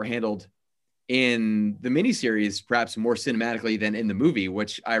elements that were handled in the miniseries, perhaps more cinematically than in the movie,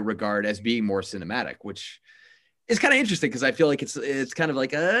 which I regard as being more cinematic, which is kind of interesting because I feel like it's kind of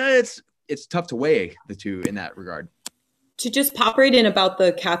like, it's tough to weigh the two in that regard. To just pop right in about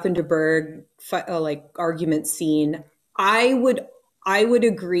the Catherine de Bourge argument scene, I would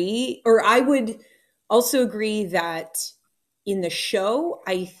agree, or I would also agree that in the show,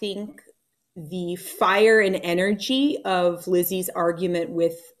 I think the fire and energy of Lizzie's argument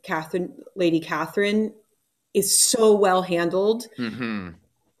with Lady Catherine is so well handled. Mm-hmm.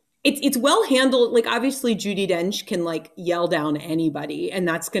 It's well handled. Like obviously Judi Dench can like yell down anybody and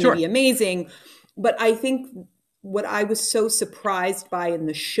that's going to be amazing. But I think what I was so surprised by in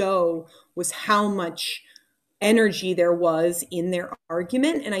the show was how much energy there was in their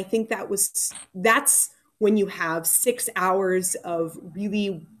argument. And I think that's when you have 6 hours of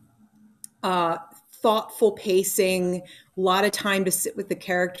really thoughtful pacing, a lot of time to sit with the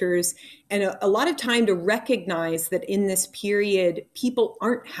characters, and a lot of time to recognize that in this period, people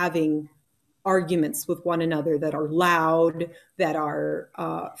aren't having arguments with one another that are loud, that are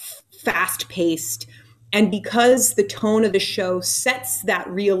fast-paced. And because the tone of the show sets that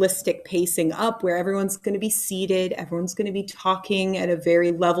realistic pacing up where everyone's going to be seated, everyone's going to be talking at a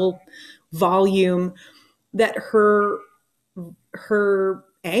very level volume, that her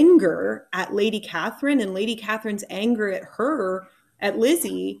anger at Lady Catherine and Lady Catherine's anger at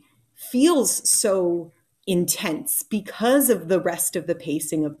Lizzie feels so intense because of the rest of the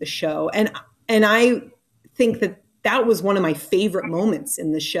pacing of the show. And I think that was one of my favorite moments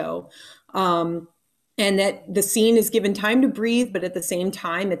in the show. And that the scene is given time to breathe, but at the same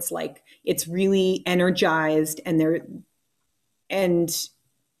time, it's like, it's really energized and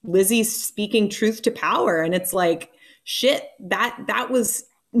Lizzie's speaking truth to power. And it's like, shit, that was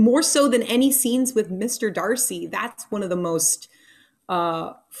more so than any scenes with Mr. Darcy. That's one of the most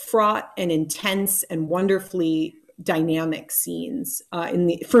fraught and intense and wonderfully dynamic scenes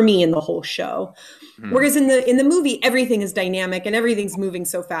for me in the whole show. Whereas in the movie, everything is dynamic and everything's moving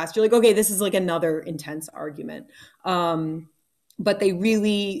so fast. You're like, okay, this is like another intense argument. But they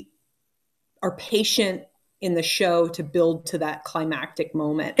really are patient in the show to build to that climactic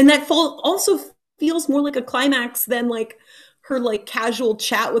moment. And that also feels more like a climax than like her like casual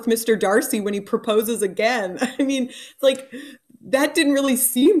chat with Mr. Darcy when he proposes again. I mean, it's like that didn't really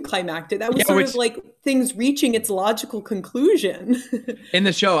seem climactic. That was sort of like things reaching its logical conclusion. In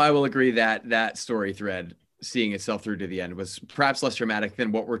the show, I will agree that that story thread seeing itself through to the end was perhaps less dramatic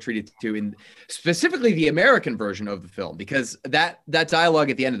than what we're treated to in specifically the American version of the film, because that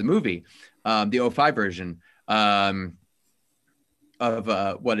dialogue at the end of the movie, the 05 version, of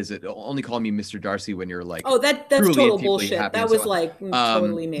what is it? Only call me Mr. Darcy when you're like, that's total bullshit. That was like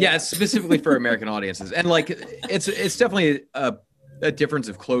totally made. Yeah, specifically for American audiences, and like it's definitely a difference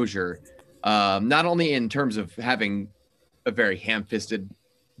of closure, not only in terms of having a very ham-fisted,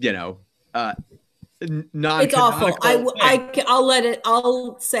 it's awful. I'll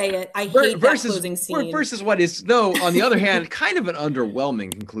say it. I hate that closing scene. Versus what is, though, on the other hand, kind of an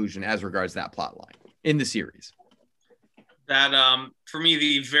underwhelming conclusion as regards that plot line in the series. That, for me,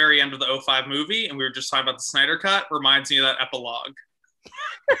 the very end of the 05 movie, and we were just talking about the Snyder Cut, reminds me of that epilogue.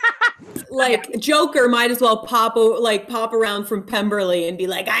 Like Joker might as well pop around from Pemberley and be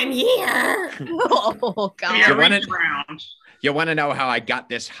like, "I'm here." Oh God! You want to know how I got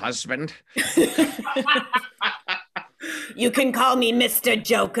this husband? You can call me Mr.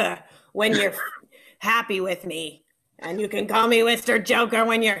 Joker when you're happy with me, and you can call me Mr. Joker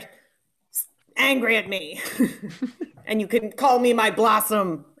when you're angry at me, and you can call me my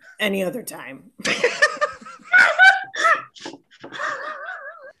Blossom any other time.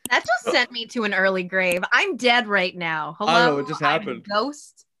 That just sent me to an early grave. I'm dead right now. Hello, I know what just happened.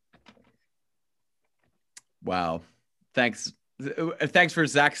 Ghost. Wow. Thanks for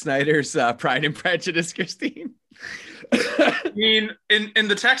Zack Snyder's Pride and Prejudice, Christine. I mean, in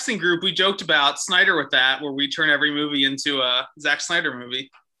the texting group, we joked about Snyder with that, where we turn every movie into a Zack Snyder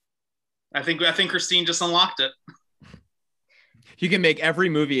movie. I think Christine just unlocked it. You can make every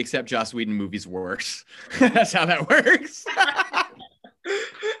movie except Joss Whedon movies worse. That's how that works.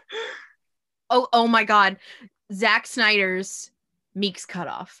 Oh my God. Zack Snyder's Meek's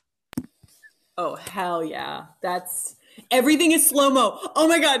Cutoff. Oh, hell yeah. Everything is slow-mo. Oh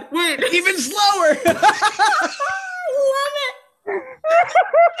my God. Wait. Even slower. I love it.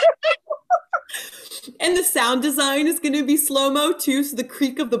 And the sound design is going to be slow-mo too. So the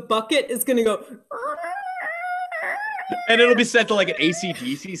creak of the bucket is going to go. And it'll be set to like an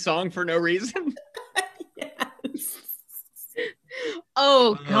AC/DC song for no reason. Yes.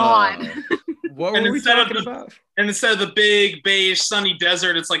 Oh God. What were we talking about? And instead of the big beige sunny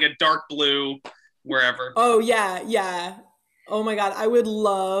desert, it's like a dark blue wherever. Oh yeah. Oh my God. I would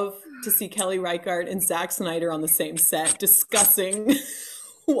love to see Kelly Reichardt and Zack Snyder on the same set discussing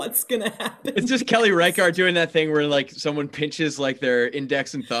what's gonna happen. It's just Kelly Reichardt doing that thing where like someone pinches like their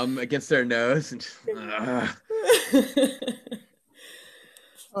index and thumb against their nose and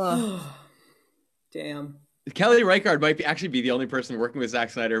oh, damn. Kelly Reichardt might actually be the only person working with Zack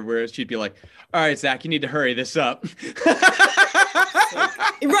Snyder where she'd be like, all right, Zack, you need to hurry this up.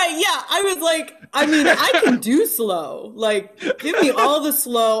 Right, yeah. I was like, I mean, I can do slow. Like, give me all the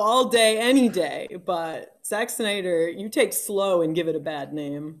slow all day, any day. But Zack Snyder, you take slow and give it a bad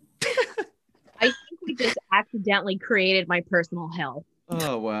name. I think we just accidentally created my personal hell.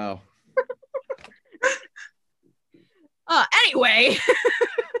 Oh, wow. Anyway.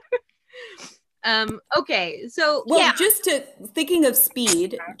 Okay, so well, thinking of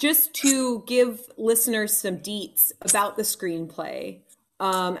speed, just to give listeners some deets about the screenplay.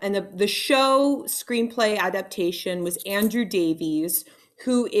 And the show screenplay adaptation was Andrew Davies,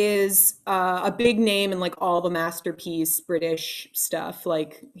 who is a big name in like all the Masterpiece British stuff.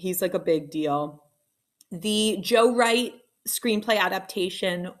 Like he's like a big deal. The Joe Wright screenplay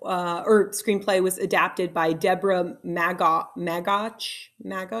adaptation or screenplay was adapted by Deborah Magosh,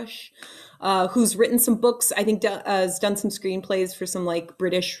 who's written some books. I think has done some screenplays for some like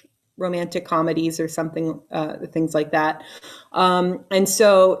British romantic comedies or something, things like that. And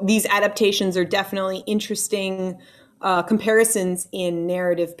so these adaptations are definitely interesting comparisons in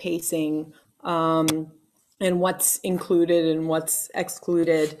narrative pacing and what's included and what's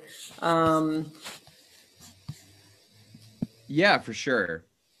excluded. Yeah, for sure.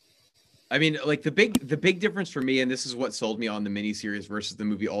 I mean, like the big difference for me, and this is what sold me on the miniseries versus the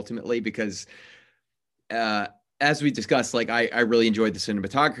movie ultimately, because as we discussed, like I really enjoyed the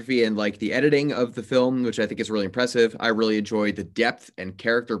cinematography and like the editing of the film, which I think is really impressive. I really enjoyed the depth and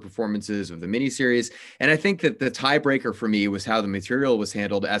character performances of the miniseries. And I think that the tiebreaker for me was how the material was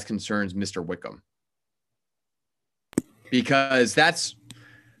handled as concerns Mr. Wickham. Because that's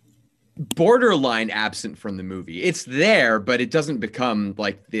borderline absent from the movie. It's there, but it doesn't become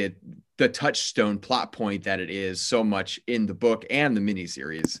like the touchstone plot point that it is so much in the book and the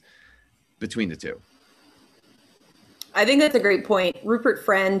miniseries between the two. I think that's a great point. Rupert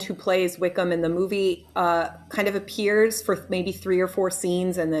Friend, who plays Wickham in the movie, kind of appears for maybe 3 or 4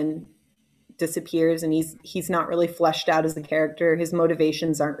 scenes and then disappears, and he's not really fleshed out as a character. His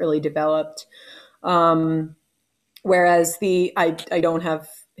motivations aren't really developed. Whereas I don't have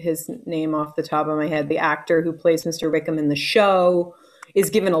his name off the top of my head, the actor who plays Mr. Wickham in the show is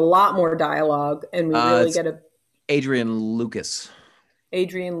given a lot more dialogue, and we really get Adrian Lucas. We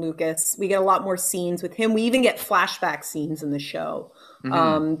get a lot more scenes with him. We even get flashback scenes in the show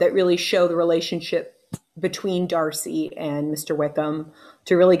that really show the relationship between Darcy and Mr. Wickham,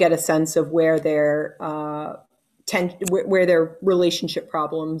 to really get a sense of where their relationship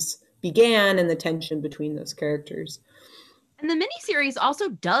problems began and the tension between those characters. And the miniseries also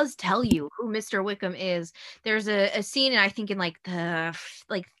does tell you who Mr. Wickham is. There's a scene, I think in like the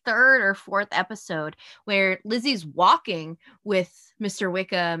 3rd or 4th episode, where Lizzie's walking with Mr.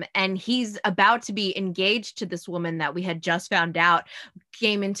 Wickham, and he's about to be engaged to this woman that we had just found out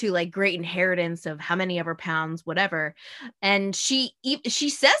came into like great inheritance of how many of her pounds, whatever. And she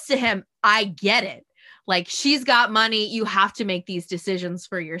says to him, "I get it. Like, she's got money. You have to make these decisions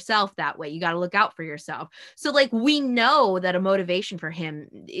for yourself that way. You got to look out for yourself." So like, we know that a motivation for him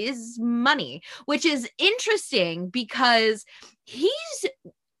is money, which is interesting because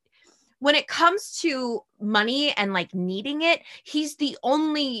when it comes to money and like needing it, he's the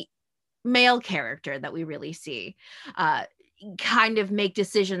only male character that we really see kind of make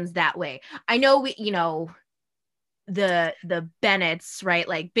decisions that way. I know the Bennetts, right?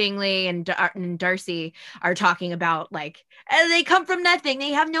 Like Bingley and Darcy are talking about like, they come from nothing.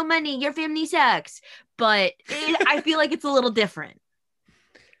 They have no money. Your family sucks. But I feel like it's a little different.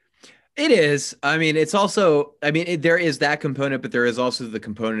 It is. I mean, it's also, there is that component, but there is also the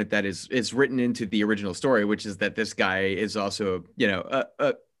component that is written into the original story, which is that this guy is also,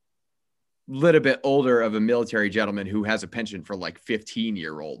 a little bit older of a military gentleman who has a penchant for like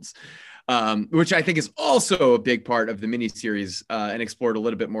 15-year-olds. Which I think is also a big part of the miniseries and explored a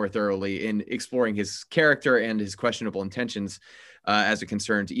little bit more thoroughly in exploring his character and his questionable intentions as it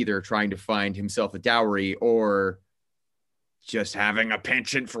concerns either trying to find himself a dowry or just having a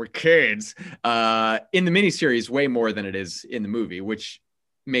penchant for kids in the miniseries way more than it is in the movie, which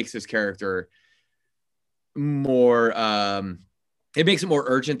makes his character more, it makes it more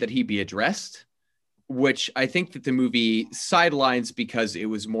urgent that he be addressed, which I think that the movie sidelines because it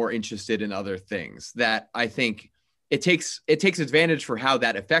was more interested in other things that I think it takes advantage for how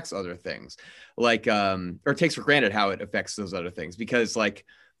that affects other things, like, or takes for granted how it affects those other things, because like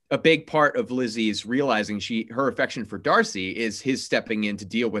a big part of Lizzie's realizing her affection for Darcy is his stepping in to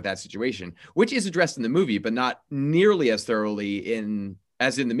deal with that situation, which is addressed in the movie, but not nearly as thoroughly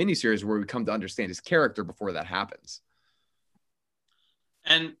as in the miniseries, where we come to understand his character before that happens.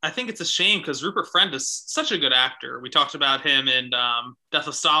 And I think it's a shame because Rupert Friend is such a good actor. We talked about him in Death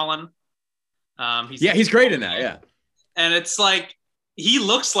of Stalin. He's great in that. Yeah. And it's like, he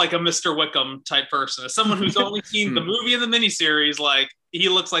looks like a Mr. Wickham type person. As someone who's only seen the movie and the miniseries, like, he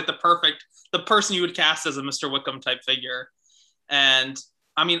looks like the person you would cast as a Mr. Wickham type figure. And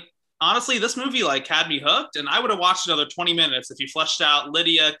I mean, honestly, this movie like had me hooked, and I would have watched another 20 minutes if you fleshed out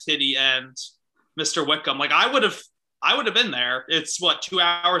Lydia, Kitty, and Mr. Wickham. Like, I would have been there. It's 2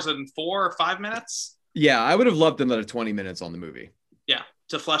 hours and 4 or 5 minutes. Yeah, I would have loved another 20 minutes on the movie. Yeah,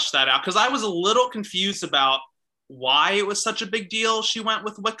 to flesh that out. Because I was a little confused about why it was such a big deal she went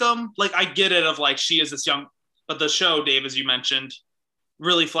with Wickham. Like, I get it of like, she is this young, but the show, Dave, as you mentioned,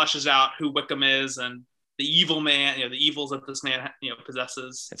 really fleshes out who Wickham is and the evil man, the evils that this man,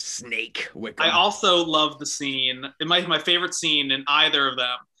 possesses. That snake Wickham. I also love the scene. It might be my favorite scene in either of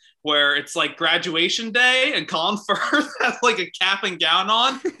them, where it's like graduation day and Colin Firth has like a cap and gown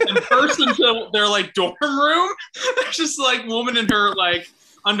on and bursts into their like dorm room. There's just like woman in her like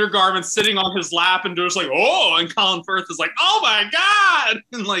undergarments sitting on his lap and just like, oh, and Colin Firth is like, oh my God,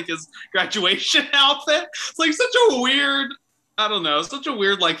 in like his graduation outfit. It's like such a weird, such a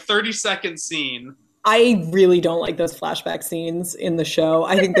weird like 30-second scene. I really don't like those flashback scenes in the show.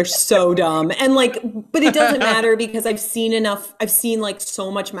 I think they're so dumb. And like, but it doesn't matter because I've seen like so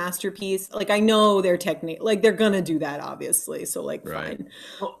much Masterpiece. Like, I know their technique, like they're going to do that obviously. So like, right.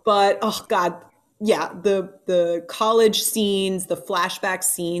 Fine. But oh God, yeah, the college scenes, the flashback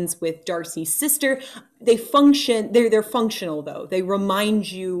scenes with Darcy's sister, they're functional though. They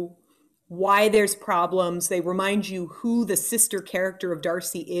remind you why there's problems. They remind you who the sister character of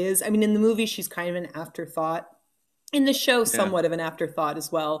Darcy is. I mean, in the movie, she's kind of an afterthought. In the show, somewhat of an afterthought as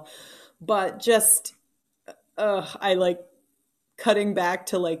well. But just, I like cutting back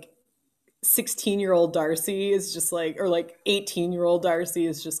to like 16-year-old Darcy is just like, or like 18-year-old Darcy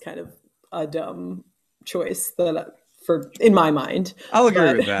is just kind of a dumb choice that in my mind. I'll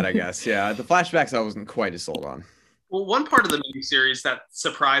agree with that, I guess. Yeah, the flashbacks I wasn't quite as sold on. Well, one part of the miniseries that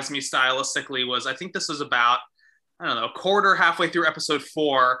surprised me stylistically was, I think this was about, I don't know, a quarter, halfway through episode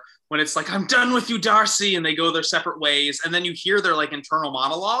 4, when it's like, I'm done with you, Darcy, and they go their separate ways. And then you hear their like internal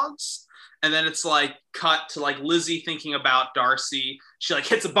monologues. And then it's like cut to like Lizzie thinking about Darcy. She like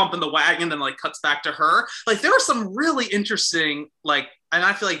hits a bump in the wagon, then like cuts back to her. Like there were some really interesting, like, and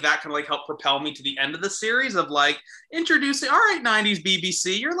I feel like that can like help propel me to the end of the series of like introducing, all right, 90s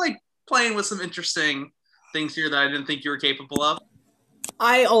BBC, you're like playing with some interesting things here that I didn't think you were capable of.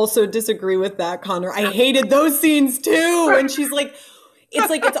 I also disagree with that, Connor. I hated those scenes too. And she's like,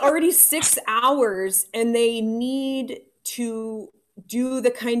 it's already 6 hours and they need to do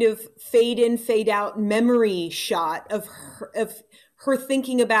the kind of fade in, fade out memory shot of her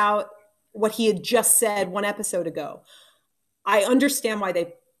thinking about what he had just said one episode ago. I understand why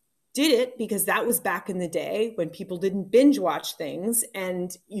they did it, because that was back in the day when people didn't binge watch things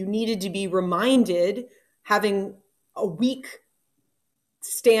and you needed to be reminded, having a week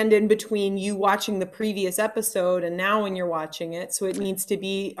stand in between you watching the previous episode and now when you're watching it. So it needs to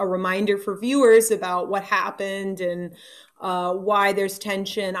be a reminder for viewers about what happened and why there's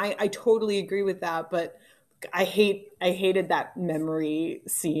tension. I totally agree with that, but I hated that memory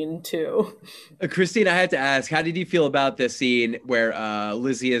scene too. Christine, I had to ask, how did you feel about this scene where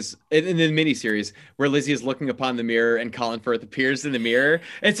Lizzie is in the miniseries where Lizzie is looking upon the mirror and Colin Firth appears in the mirror?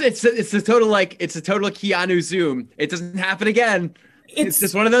 It's a total Keanu zoom. It doesn't happen again. It's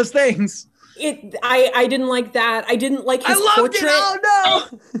just one of those things. I didn't like that. I didn't like his portrait. Oh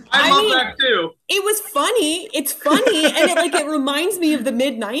no! I love that too. It was funny. It's funny, and it reminds me of the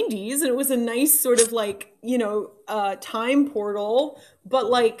mid-90s, and it was a nice sort of like, time portal. But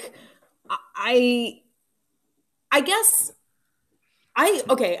like, I guess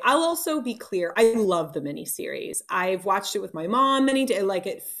I'll also be clear. I love the miniseries. I've watched it with my mom many days.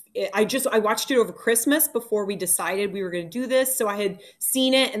 Like I watched it over Christmas before we decided we were going to do this. So I had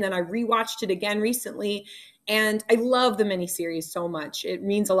seen it and then I rewatched it again recently. And I love the miniseries so much. It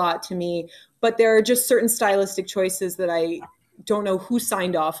means a lot to me. But there are just certain stylistic choices that I don't know who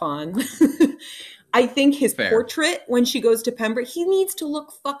signed off on. I think his portrait when she goes to Pemberley, he needs to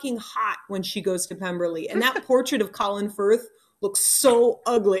look fucking hot when she goes to Pemberley. And that portrait of Colin Firth looks so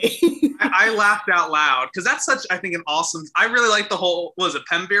ugly. I laughed out loud because that's such, I think, an awesome. I really like the whole. Was it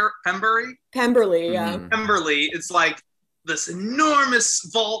Pembury? Pemberley, yeah. Pemberley. It's like this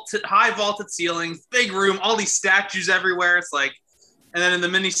enormous high vaulted ceilings, big room, all these statues everywhere. It's like, and then in the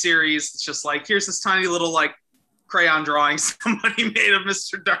miniseries, it's just like, here's this tiny little like crayon drawing somebody made of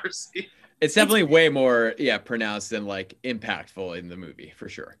Mr. Darcy. It's definitely way more, pronounced and like impactful in the movie for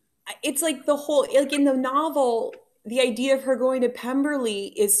sure. It's like the whole, like in the novel, the idea of her going to Pemberley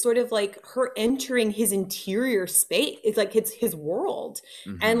is sort of like her entering his interior space. It's like it's his world.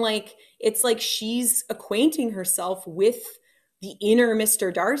 Mm-hmm. And like, it's like she's acquainting herself with the inner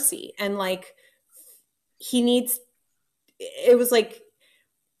Mr. Darcy. And like, it was like,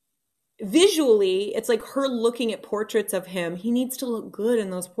 visually, it's like her looking at portraits of him. He needs to look good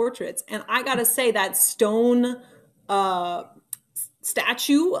in those portraits. And I gotta say that stone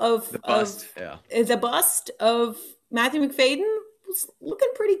statue of the bust of Matthew Macfadyen was looking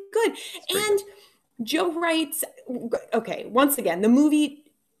pretty good. And Joe writes, okay, once again, the movie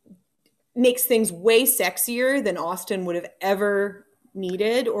makes things way sexier than Austen would have ever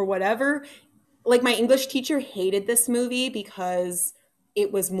needed or whatever. Like my English teacher hated this movie because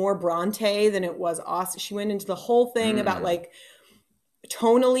it was more Bronte than it was Austen. She went into the whole thing about like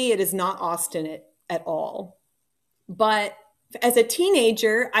tonally, it is not Austen at all. But as a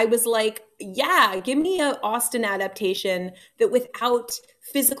teenager, I was like, yeah, give me an Austen adaptation that without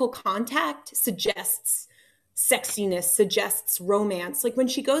physical contact suggests sexiness, suggests romance. Like when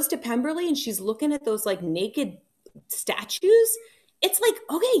she goes to Pemberley and she's looking at those like naked statues, it's like,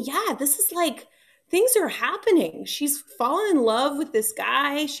 okay, yeah, this is like, things are happening. She's fallen in love with this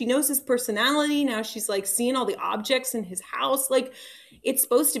guy. She knows his personality. Now she's like seeing all the objects in his house. Like it's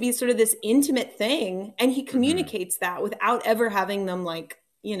supposed to be sort of this intimate thing. And he communicates that without ever having them like,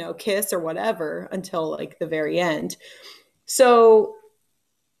 kiss or whatever until like the very end. So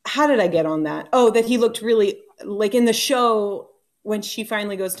how did I get on that? Oh, that he looked really like in the show when she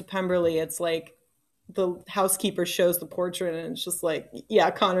finally goes to Pemberley, it's like the housekeeper shows the portrait and it's just like,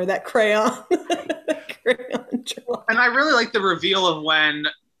 yeah, Connor, that crayon. Crayon draw. And I really like the reveal of when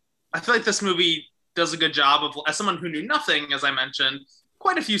I feel like this movie does a good job of, as someone who knew nothing, as I mentioned,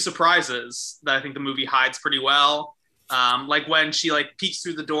 quite a few surprises that I think the movie hides pretty well. Like when she like peeks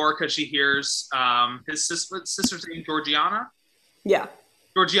through the door because she hears his sister's name, Georgiana. Yeah.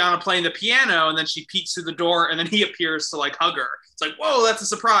 Georgiana playing the piano, and then she peeks through the door, and then he appears to like hug her. It's like, whoa, that's a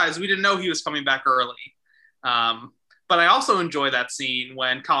surprise. We didn't know he was coming back early. But I also enjoy that scene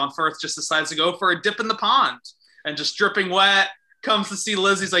when Colin Firth just decides to go for a dip in the pond and just dripping wet, comes to see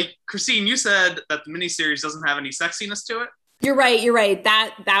Liz. He's like, Christine, you said that the miniseries doesn't have any sexiness to it. You're right.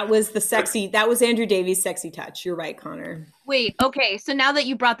 That was that was Andrew Davies' sexy touch. You're right, Connor. Wait, okay. So now that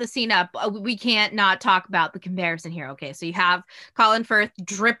you brought the scene up, we can't not talk about the comparison here. Okay, so you have Colin Firth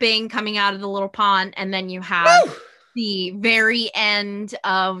dripping coming out of the little pond, and then you have the very end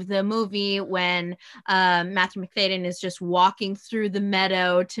of the movie when Matthew Macfadyen is just walking through the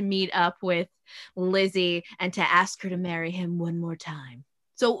meadow to meet up with Lizzie and to ask her to marry him one more time.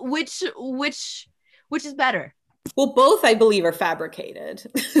 So which is better? Well, both I believe are fabricated.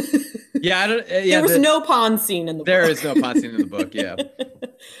 Yeah, I don't. There was no pond scene in the book. There is no pond scene in the book. Yeah.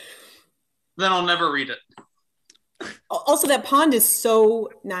 Then I'll never read it. Also, that pond is so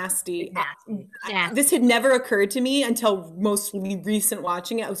nasty. Yeah. This had never occurred to me until most recent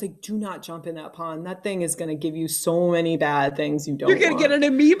watching it. I was like, do not jump in that pond. That thing is going to give you so many bad things you don't want. You're going to get an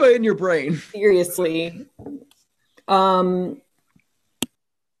amoeba in your brain. Seriously.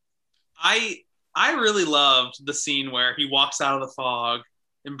 I really loved the scene where he walks out of the fog,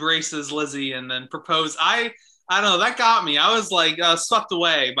 embraces Lizzie, and then proposes. I don't know, that got me. I was like swept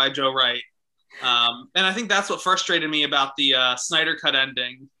away by Joe Wright. And I think that's what frustrated me about the Snyder Cut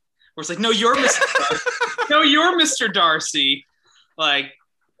ending, where it's like, no, you're Mr. Darcy. No, you're Mr. Darcy. Like,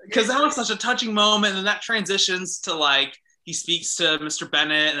 because that was such a touching moment, and that transitions to like, he speaks to Mr.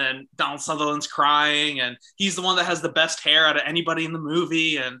 Bennett, and then Donald Sutherland's crying, and he's the one that has the best hair out of anybody in the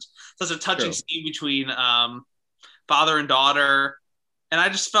movie, and such a touching scene between father and daughter. And I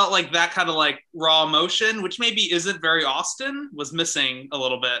just felt like that kind of like raw emotion, which maybe isn't very Austen, was missing a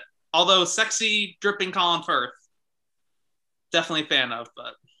little bit. Although sexy, dripping Colin Firth, definitely a fan of,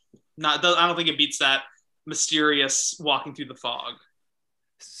 but not. I don't think it beats that mysterious walking through the fog.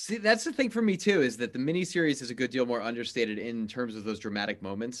 See, that's the thing for me too, is that the miniseries is a good deal more understated in terms of those dramatic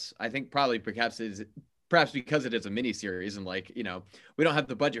moments. I think probably perhaps because it is a miniseries, and like, you know, we don't have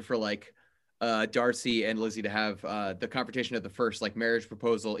the budget for like Darcy and Lizzie to have the confrontation of the first like marriage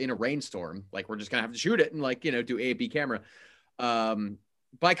proposal in a rainstorm. Like, we're just gonna have to shoot it and like, you know, do A/B camera.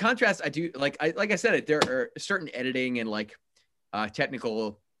 By contrast, I do like I said, there are certain editing and like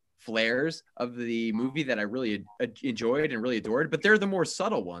technical flares of the movie that I really enjoyed and really adored, but they're the more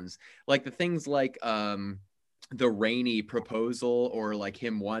subtle ones, like the things like the rainy proposal, or like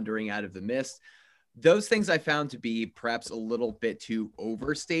him wandering out of the mist. Those things I found to be perhaps a little bit too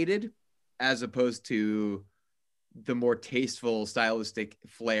overstated, as opposed to the more tasteful stylistic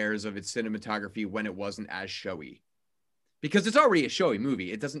flares of its cinematography when it wasn't as showy. Because it's already a showy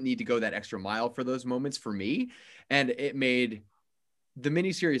movie. It doesn't need to go that extra mile for those moments for me. And it made the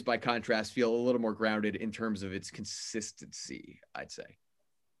miniseries, by contrast, feel a little more grounded in terms of its consistency, I'd say.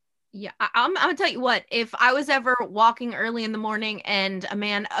 Yeah, I'm gonna tell you what, if I was ever walking early in the morning and a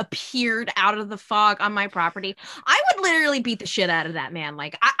man appeared out of the fog on my property, I would literally beat the shit out of that man.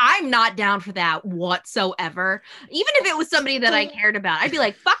 Like, I'm not down for that whatsoever. Even if it was somebody that I cared about, I'd be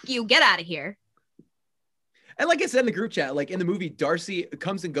like, fuck you, get out of here. And like I said in the group chat, like in the movie, Darcy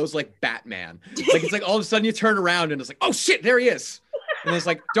comes and goes like Batman. Like, it's like all of a sudden you turn around and it's like, oh shit, there he is. And it's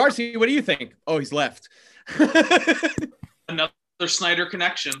like, Darcy, what do you think? Oh, he's left. Another Snyder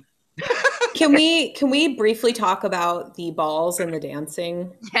connection. Can we briefly talk about the balls and the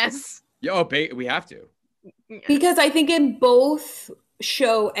dancing? Yes. Yo, we have to. Because I think in both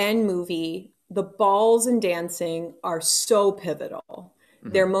show and movie, the balls and dancing are so pivotal.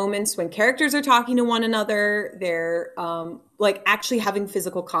 There are moments when characters are talking to one another. They're like actually having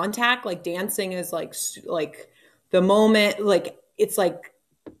physical contact. Like, dancing is like the moment, like, it's like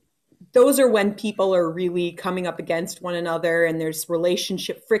those are when people are really coming up against one another, and there's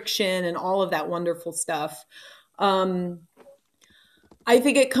relationship friction and all of that wonderful stuff. I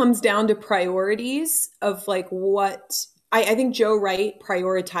think it comes down to priorities of like what I think Joe Wright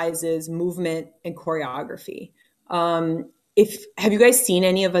prioritizes movement and choreography. Have you guys seen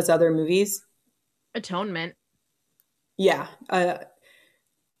any of his other movies? Atonement. Yeah.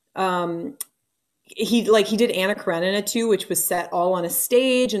 he did Anna Karenina too, which was set all on a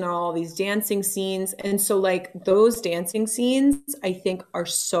stage and all these dancing scenes. And so like those dancing scenes, I think are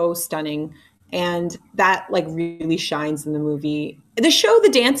so stunning. And that like really shines in the movie. The show, the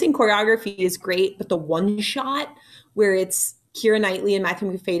dancing choreography is great, but the one shot where it's Keira Knightley and Matthew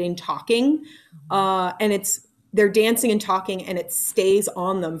Macfadyen talking, and they're dancing and talking, and it stays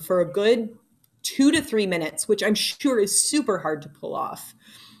on them for a good 2 to 3 minutes, which I'm sure is super hard to pull off.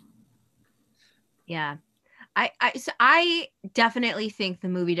 Yeah. I definitely think the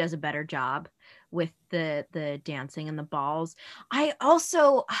movie does a better job with the dancing and the balls. I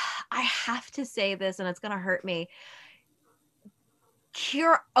have to say this, and it's gonna hurt me.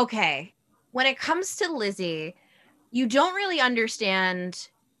 Okay, when it comes to Lizzie, you don't really understand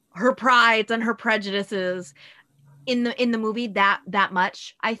her prides and her prejudices in the movie that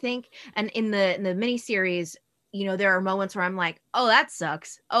much, I think. And in the miniseries, you know, there are moments where I'm like, oh, that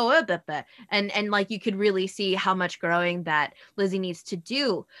sucks. Oh, and like you could really see how much growing that Lizzie needs to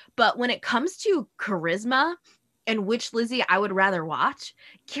do. But when it comes to charisma and which Lizzie I would rather watch,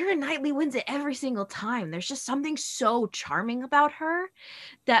 Keira Knightley wins it every single time. There's just something so charming about her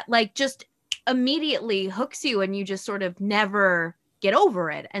that like just immediately hooks you, and you just sort of never get over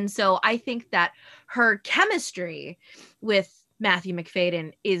it. And so I think that her chemistry with Matthew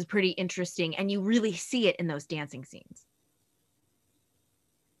Macfadyen is pretty interesting, and you really see it in those dancing scenes.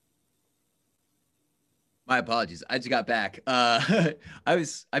 My apologies. I just got back.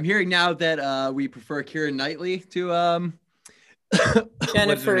 I'm hearing now that we prefer Keira Knightley to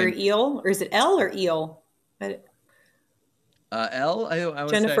Jennifer Eel, or is it Elle or Eel? Elle, I would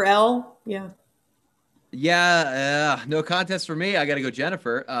Jennifer say. Elle, yeah. Yeah, no contest for me. I got to go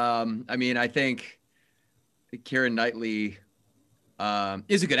Jennifer. I mean, I think Keira Knightley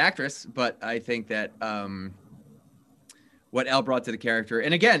is a good actress, but I think that what Elle brought to the character,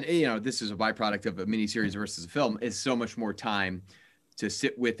 and again, you know, this is a byproduct of a miniseries versus a film, is so much more time to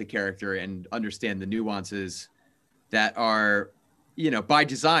sit with the character and understand the nuances that are, you know, by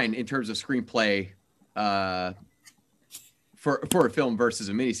design in terms of screenplay for a film versus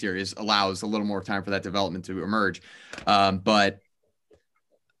a miniseries allows a little more time for that development to emerge. But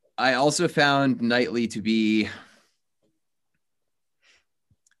I also found Knightley to be,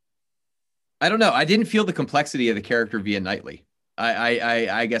 I don't know. I didn't feel the complexity of the character via Knightley.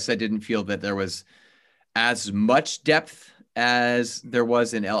 I guess I didn't feel that there was as much depth as there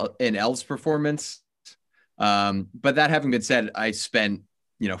was in Elle's performance. But that having been said, I spent,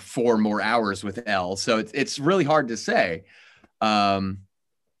 you know, 4 more hours with Elle, so it's really hard to say. So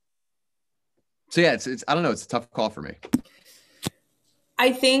yeah, it's I don't know. It's a tough call for me.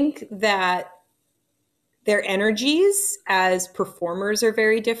 I think that their energies as performers are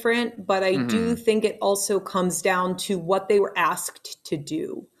very different, but I do think it also comes down to what they were asked to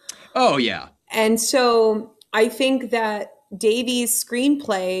do. Oh, yeah. And so I think that Davies'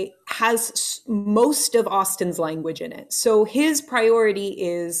 screenplay has most of Austen's language in it. So his priority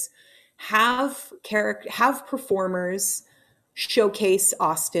is have performers showcase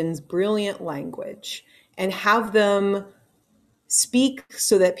Austen's brilliant language and have them speak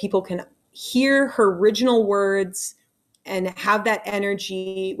so that people can hear her original words and have that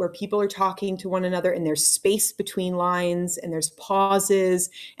energy where people are talking to one another and there's space between lines and there's pauses.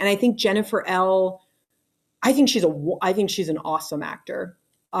 And I think Jennifer Elle, I think she's an awesome actor.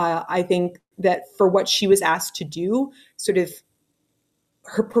 I think that for what she was asked to do, sort of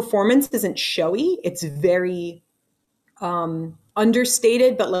her performance isn't showy. It's very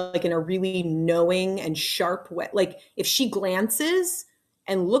understated, but like in a really knowing and sharp way. Like if she glances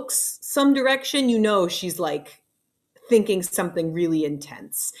and looks some direction, you know, she's like thinking something really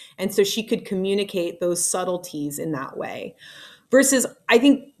intense. And so she could communicate those subtleties in that way. Versus I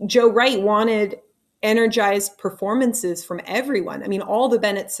think Joe Wright wanted energized performances from everyone. I mean, all the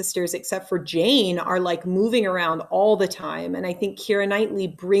Bennett sisters, except for Jane, are like moving around all the time. And I think Keira Knightley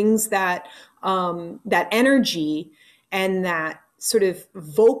brings that energy and that sort of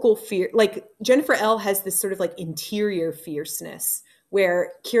vocal fear. Like Jennifer Elle has this sort of like interior fierceness,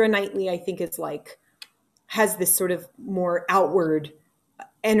 where Keira Knightley, I think, is like, has this sort of more outward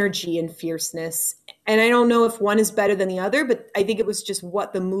energy and fierceness. And I don't know if one is better than the other, but I think it was just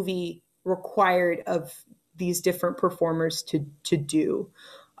what the movie required of these different performers to do.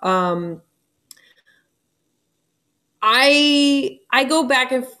 I go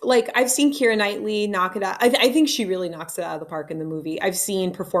back and like, I've seen Keira Knightley knock it out. I think she really knocks it out of the park in the movie. I've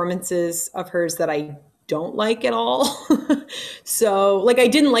seen performances of hers that I don't like at all. So like, I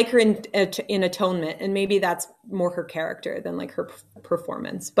didn't like her in Atonement, and maybe that's more her character than like her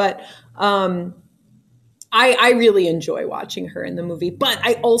performance. But I really enjoy watching her in the movie. But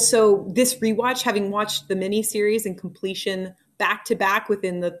I also, this rewatch, having watched the miniseries and completion back to back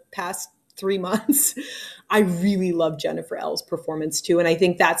within the past 3 months, I really love Jennifer L's performance too. And I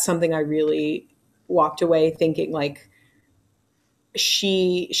think that's something I really walked away thinking, like,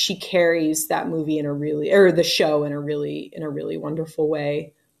 she carries that movie in a really, or the show in a really wonderful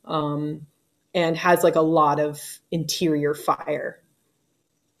way, and has like a lot of interior fire.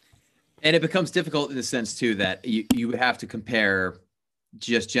 And it becomes difficult in the sense too that you have to compare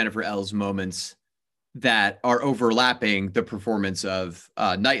just Jennifer L's moments that are overlapping the performance of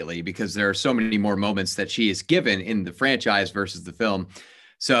Knightley, because there are so many more moments that she is given in the franchise versus the film.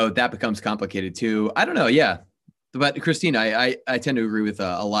 So that becomes complicated too. I don't know. Yeah. But Christine, I tend to agree with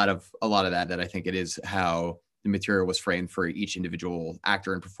a lot of that I think it is how the material was framed for each individual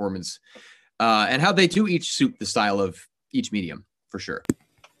actor and performance, and how they do each suit the style of each medium, for sure.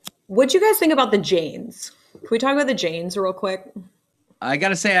 What'd you guys think about the Janes? Can we talk about the Janes real quick? I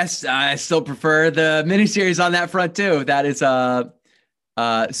gotta say, I still prefer the miniseries on that front too. That is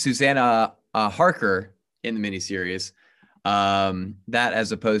Susanna Harker in the miniseries. That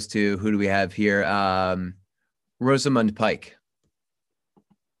as opposed to, who do we have here? Rosamund Pike.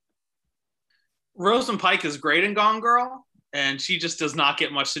 Rosamund Pike is great in Gone Girl, and she just does not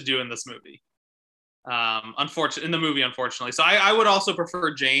get much to do in this movie. Unfortunately. So I would also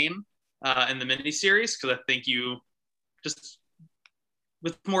prefer Jane in the miniseries, because I think you just,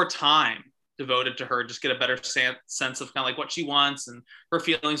 with more time devoted to her, just get a better sense of kind of like what she wants, and her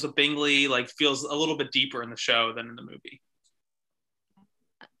feelings with Bingley like feels a little bit deeper in the show than in the movie.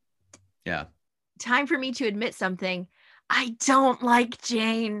 Yeah. Time for me to admit something. I don't like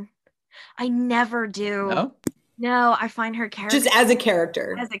Jane. I never do. No, I find her character, just as a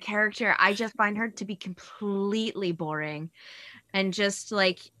character, I just find her to be completely boring. And just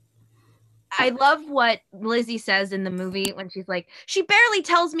like, I love what Lizzie says in the movie when she's like, she barely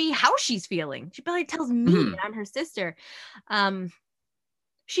tells me how she's feeling. She barely tells me that I'm her sister.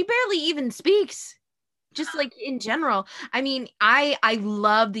 She barely even speaks. Just like in general. I mean, I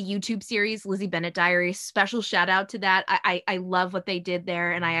love the YouTube series Lizzie Bennet Diaries. Special shout out to that. I love what they did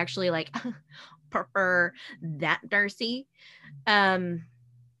there, and I actually like prefer that Darcy. Yeah,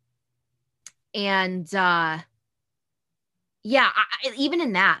 even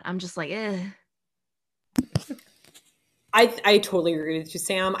in that, I'm just like, eh. I totally agree with you,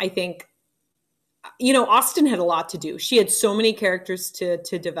 Sam. I think, Austen had a lot to do. She had so many characters to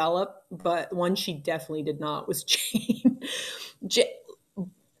develop, but one she definitely did not was Jane.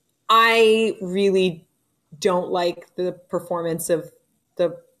 I really don't like the performance of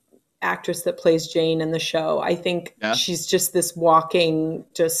the actress that plays Jane in the show. I think she's just this walking,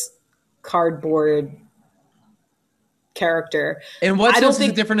 just cardboard character. And what sense is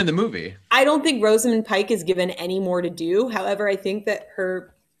it different in the movie? I don't think Rosamund Pike is given any more to do. However, I think that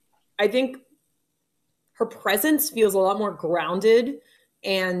her presence feels a lot more grounded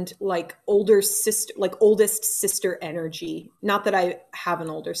and like oldest sister energy. Not that I have an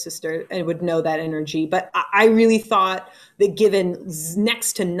older sister and would know that energy, but I really thought that, given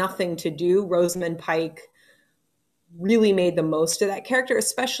next to nothing to do, Rosamund Pike really made the most of that character,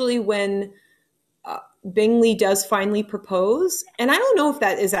 especially when Bingley does finally propose. And I don't know if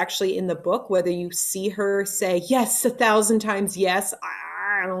that is actually in the book, whether you see her say yes 1,000 times yes.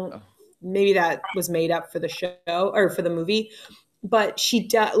 I don't. Maybe that was made up for the show or for the movie, but she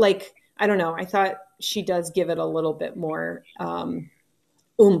does, like, I don't know. I thought she does give it a little bit more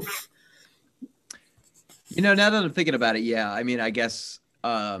oomph. Now that I'm thinking about it, yeah, I mean, I guess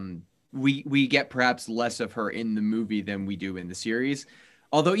we get perhaps less of her in the movie than we do in the series.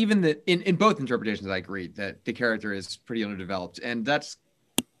 Although even in both interpretations, I agree that the character is pretty underdeveloped, and that's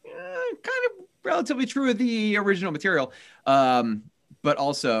kind of relatively true of the original material. But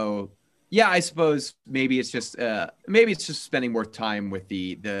also, yeah, I suppose maybe it's just spending more time with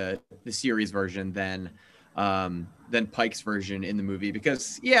the series version than Pike's version in the movie,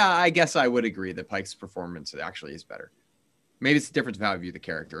 because I guess I would agree that Pike's performance actually is better. Maybe it's the difference of how I view the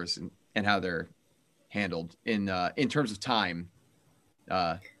characters and how they're handled in terms of time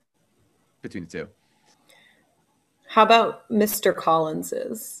between the two. How about Mr.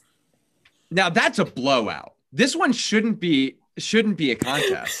 Collins's? Now that's a blowout. This one shouldn't be a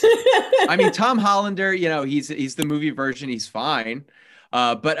contest. I mean, Tom Hollander, he's the movie version. He's fine.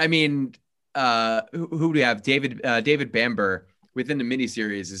 But I mean, who do we have? David Bamber within the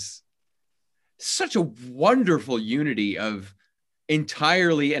miniseries is such a wonderful unity of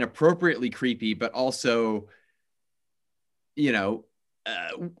entirely and appropriately creepy, but also,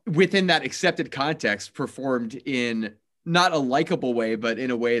 within that accepted context, performed in not a likable way, but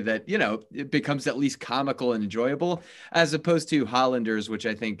in a way that, you know, it becomes at least comical and enjoyable, as opposed to Hollander's, which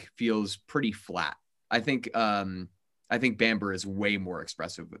I think feels pretty flat. I think Bamber is way more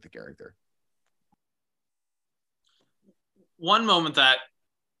expressive with the character. One moment that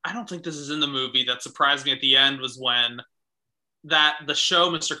I don't think this is in the movie that surprised me at the end was when the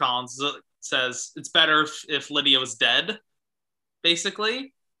show Mr. Collins says it's better if Lydia was dead,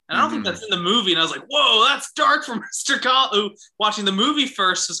 basically. And I don't think that's in the movie. And I was like, whoa, that's dark for Mr. Collins. Watching the movie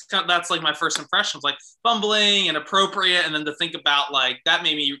first, that's like my first impression. It was like bumbling and appropriate. And then to think about like, that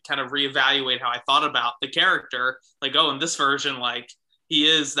made me kind of reevaluate how I thought about the character. Like, oh, in this version, like he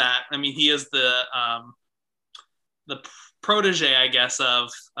is the protege, I guess,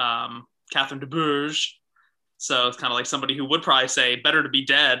 of Catherine de Bourges. So it's kind of like somebody who would probably say better to be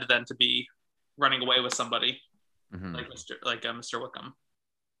dead than to be running away with somebody like Mr. Wickham.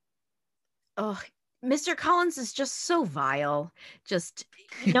 Oh, Mr. Collins is just so vile. Just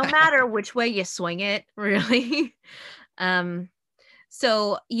no matter which way you swing it, really.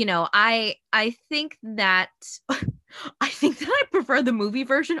 So, you know, I think that I prefer the movie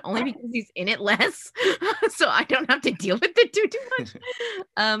version only because he's in it less. So I don't have to deal with it too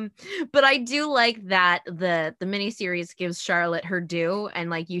much. But I do like that the miniseries gives Charlotte her due, and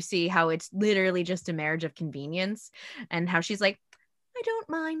like you see how it's literally just a marriage of convenience, and how she's like, I don't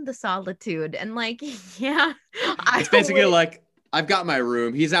mind the solitude. And like, yeah. It's basically like, I've got my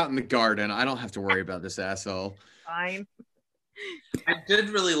room. He's out in the garden. I don't have to worry about this asshole. Fine. I did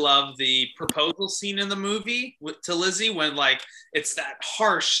really love the proposal scene in the movie to Lizzie when like it's that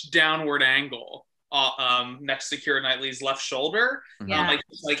harsh downward angle next to Keira Knightley's left shoulder. Yeah.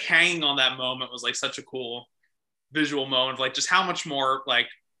 Like hanging on that moment was like such a cool visual moment of like just how much more like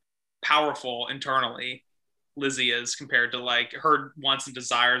powerful internally Lizzie is compared to like her wants and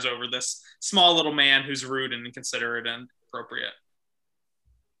desires over this small little man who's rude and inconsiderate and appropriate.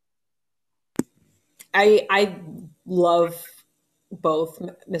 I love both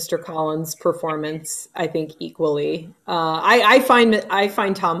Mr. Collins' performance, I think, equally. I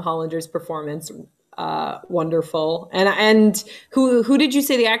find Tom Hollander's performance wonderful. And who did you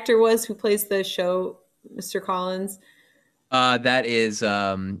say the actor was who plays the show, Mr. Collins? That is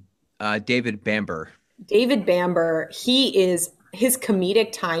David Bamber. David Bamber. His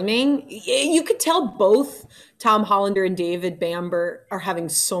comedic timing, you could tell both Tom Hollander and David Bamber are having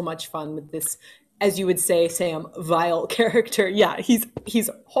so much fun with this, as you would say, Sam, vile character. Yeah, he's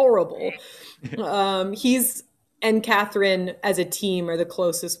horrible. He's and Catherine as a team are the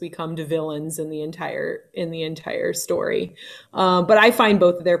closest we come to villains in the entire story. But I find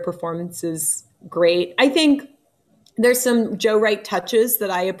both of their performances great. I think there's some Joe Wright touches that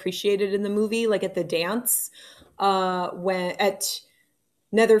I appreciated in the movie, like at the dance, when at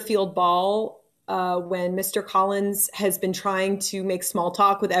Netherfield Ball, when Mr. Collins has been trying to make small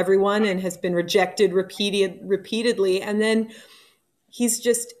talk with everyone and has been rejected repeatedly. And then he's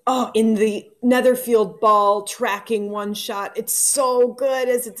just, in the Netherfield Ball tracking one shot. It's so good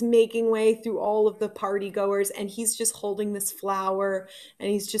as it's making way through all of the party goers. And he's just holding this flower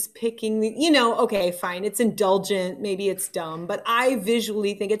and he's just picking okay, fine. It's indulgent. Maybe it's dumb, but I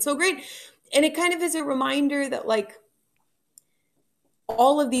visually think it's so great. And it kind of is a reminder that like,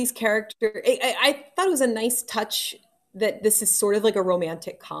 all of these characters, I thought it was a nice touch that this is sort of like a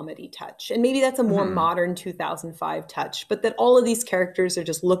romantic comedy touch. And maybe that's a more modern 2005 touch, but that all of these characters are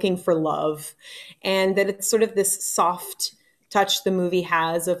just looking for love, and that it's sort of this soft touch the movie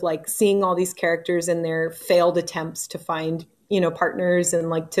has of like seeing all these characters in their failed attempts to find, partners and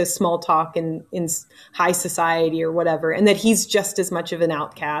like to small talk in high society or whatever. And that he's just as much of an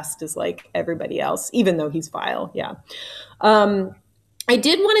outcast as like everybody else, even though he's vile. Yeah. I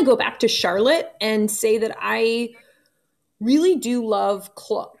did want to go back to Charlotte and say that I really do love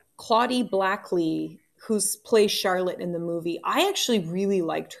Claudie Blackley, who's plays Charlotte in the movie. I actually really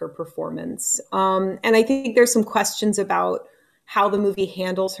liked her performance. And I think there's some questions about how the movie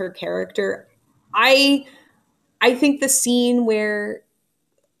handles her character. I think the scene where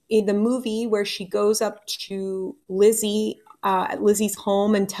in the movie where she goes up to Lizzie at Lizzie's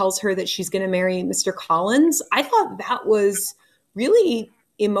home and tells her that she's going to marry Mr. Collins, I thought that was really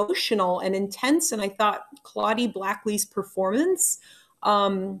emotional and intense. And I thought Claudie Blackley's performance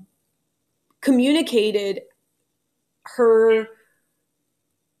communicated her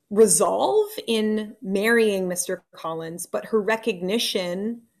resolve in marrying Mr. Collins, but her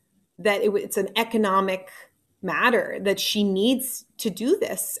recognition that it's an economic matter, that she needs to do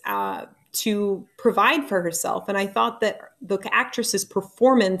this to provide for herself. And I thought that the actress's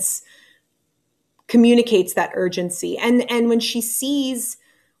performance communicates that urgency. And when she sees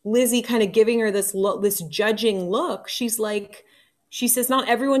Lizzie kind of giving her this look, this judging look, she says, not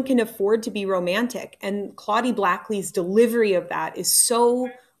everyone can afford to be romantic. And Claudie Blackley's delivery of that is so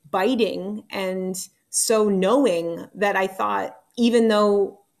biting and so knowing that I thought, even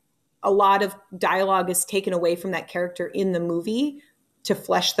though a lot of dialogue is taken away from that character in the movie to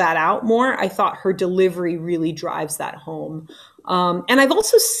flesh that out more, I thought her delivery really drives that home. And I've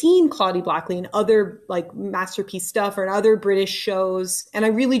also seen Claudie Blackley in other like Masterpiece stuff or in other British shows, and I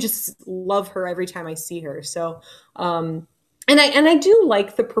really just love her every time I see her. So, and I do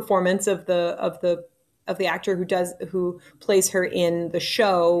like the performance of the actor who plays her in the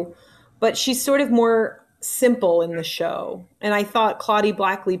show, but she's sort of more simple in the show. And I thought Claudie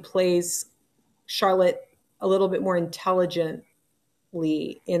Blackley plays Charlotte a little bit more intelligently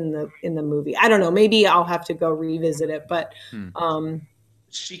in the movie. I don't know, maybe I'll have to go revisit it, but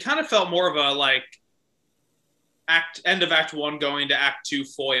she kind of felt more of a like end of act 1 going to act 2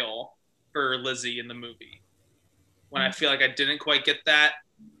 foil for Lizzie in the movie, when I feel like I didn't quite get that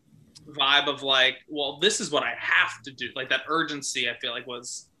vibe of like, well, this is what I have to do. Like that urgency I feel like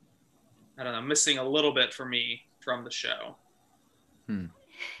was, I don't know, missing a little bit for me from the show.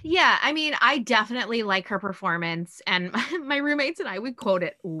 Yeah, I mean, I definitely like her performance, and my roommates and I would quote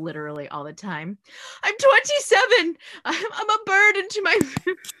it literally all the time. I'm 27. I'm a burden to my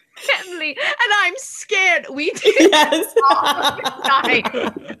family, and I'm scared. We do Yes. all the time.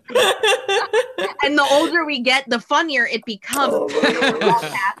 And the older we get, the funnier it becomes.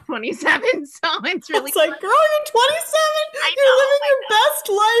 Past 27, so it's really. It's like, girl, you're 27. You're living your best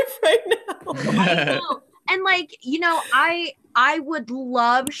life right now. I know. And like, you know, I would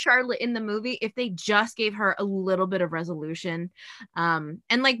love Charlotte in the movie if they just gave her a little bit of resolution. And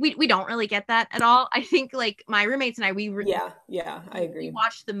like we don't really get that at all. I think like my roommates and I, I agree. We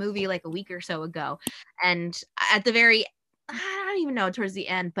watched the movie like a week or so ago, and at the very, I don't even know, towards the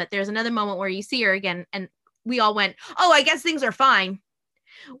end, but there's another moment where you see her again, and we all went, oh, I guess things are fine,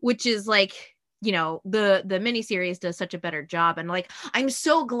 which is like, you know, the miniseries does such a better job. And like, I'm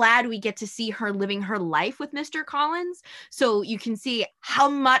so glad we get to see her living her life with Mr. Collins, so you can see how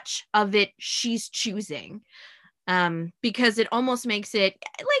much of it she's choosing, because it almost makes it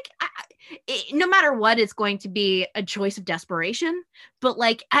like, no matter what, it's going to be a choice of desperation, but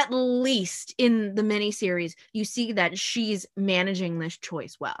like at least in the miniseries you see that she's managing this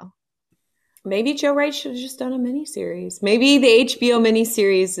choice well. Maybe Joe Wright should have just done a miniseries. Maybe the HBO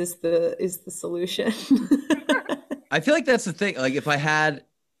miniseries is the solution. I feel like that's the thing. Like if I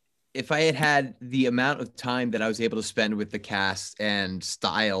had the amount of time that I was able to spend with the cast and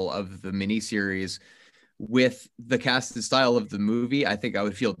style of the miniseries with the cast and style of the movie, I think I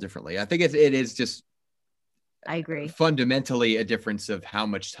would feel differently. I think it is just, I agree, fundamentally a difference of how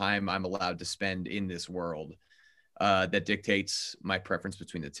much time I'm allowed to spend in this world. That dictates my preference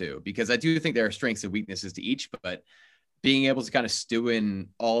between the two, because I do think there are strengths and weaknesses to each, but being able to kind of stew in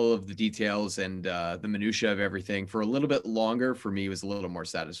all of the details and the minutia of everything for a little bit longer for me was a little more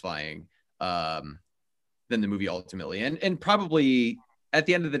satisfying than the movie ultimately. And probably at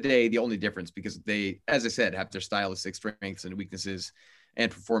the end of the day, the only difference, because they, as I said, have their stylistic strengths and weaknesses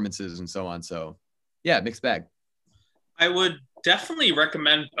and performances and so on. So yeah, mixed bag. I would definitely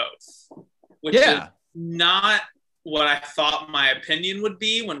recommend both, which is not what I thought my opinion would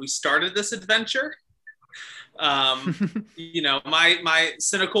be when we started this adventure. You know, my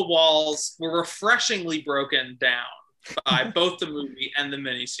cynical walls were refreshingly broken down by both the movie and the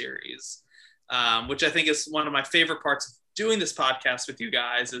miniseries, which I think is one of my favorite parts of doing this podcast with you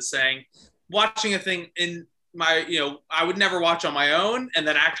guys, is saying, watching a thing in my, you know, I would never watch on my own, and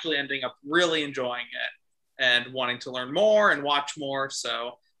then actually ending up really enjoying it and wanting to learn more and watch more.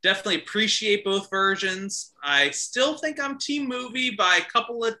 So definitely appreciate both versions. I still think I'm team movie by a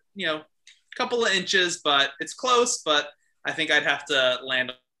couple of inches, but it's close. But I think I'd have to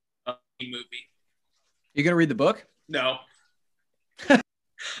land on team movie. You gonna read the book? No.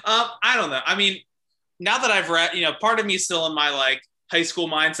 I don't know. I mean, now that I've read, you know, part of me is still in my like high school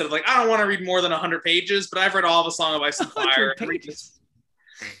mindset of like, I don't want to read more than 100 pages, but I've read all of A Song of Ice and Fire.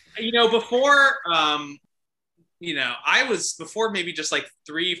 You know, before, you know, before maybe just like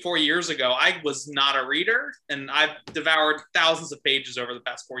 3-4 years ago, I was not a reader, and I've devoured thousands of pages over the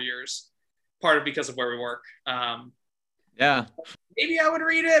past 4 years, part of because of where we work. Yeah. Maybe I would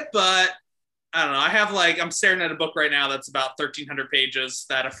read it, but I don't know. I'm staring at a book right now that's about 1,300 pages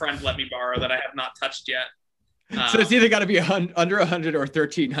that a friend let me borrow that I have not touched yet. So it's either got to be under 100 or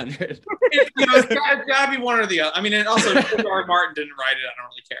 1,300. It's got to be one or the other. I mean, and also, George Martin didn't write it. I don't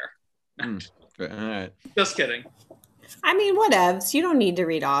really care. All right. Just kidding. I mean, whatevs. You don't need to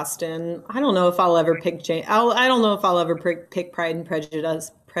read Austen. I don't know if I'll ever pick Jane. I don't know if I'll ever pick Pride and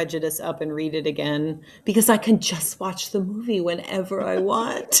Prejudice Prejudice up and read it again because I can just watch the movie whenever I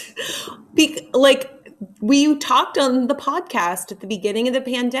want. Like we talked on the podcast at the beginning of the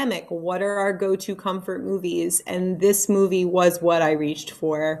pandemic, what are our go-to comfort movies? And this movie was what I reached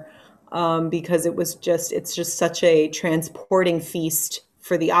for because it's just such a transporting feast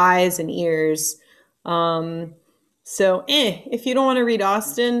for the eyes and ears. So if you don't want to read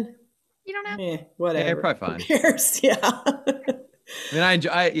Austen, You don't have whatever. Yeah, you're probably fine. Who cares? Yeah. I mean, I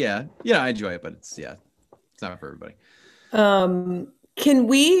enjoy it, but it's not for everybody. Can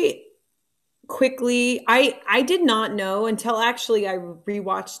we quickly, I did not know until actually I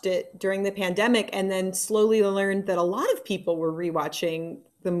rewatched it during the pandemic and then slowly learned that a lot of people were rewatching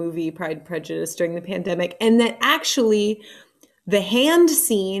the movie Pride and Prejudice during the pandemic, and that actually the hand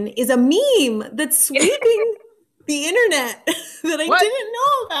scene is a meme that's sweeping the internet that I didn't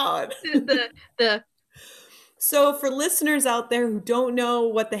know about. the So for listeners out there who don't know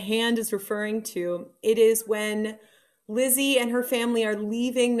what the hand is referring to, it is when Lizzie and her family are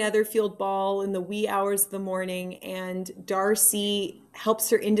leaving Netherfield Ball in the wee hours of the morning, and Darcy helps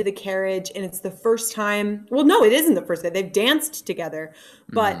her into the carriage, and it's the first time, well, no, it isn't the first time. They've danced together,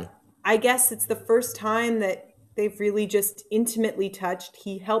 but I guess it's the first time that they've really just intimately touched.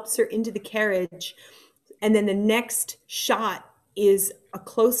 He helps her into the carriage, and then the next shot is a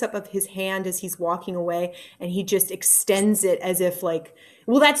close-up of his hand as he's walking away, and he just extends it as if like,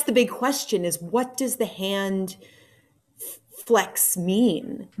 well, that's the big question, is what does the hand flex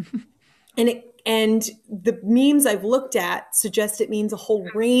mean? and the memes I've looked at suggest it means a whole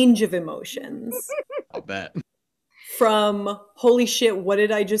range of emotions. I'll bet. From holy shit, what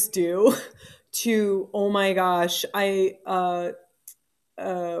did I just do? To oh my gosh, I don't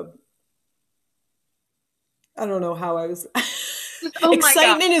know how I was. Oh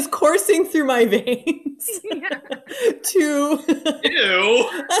Excitement is coursing through my veins. Yeah. To Ew.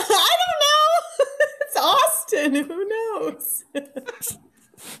 I don't know. It's Austen. Who knows?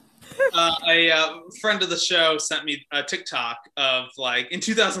 A friend of the show sent me a TikTok of like in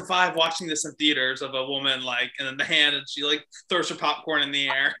 2005 watching this in theaters of a woman like and then the hand and she like throws her popcorn in the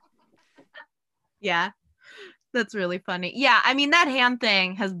air. Yeah, that's really funny. Yeah, I mean that hand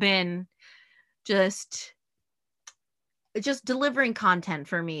thing has been just delivering content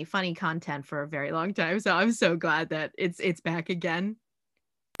for me, funny content for a very long time. So I'm so glad that it's back again.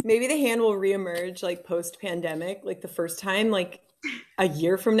 Maybe the hand will reemerge like post-pandemic, like the first time, like a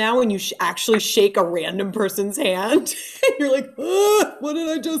year from now when you actually shake a random person's hand. And you're like, what did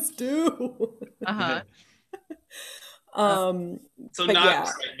I just do? Uh-huh. So not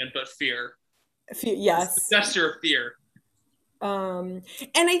excitement, but fear. Yes. That's your fear. And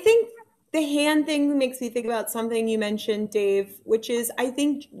I think the hand thing makes me think about something you mentioned, Dave, which is, I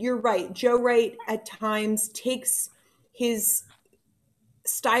think you're right. Joe Wright at times takes his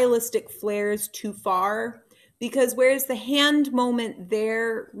stylistic flares too far, because whereas the hand moment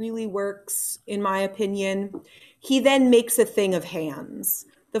there really works, in my opinion, he then makes a thing of hands.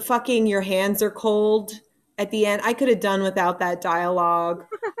 The fucking your hands are cold at the end. I could have done without that dialogue.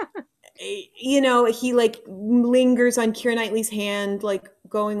 You know, he like lingers on Keira Knightley's hand, like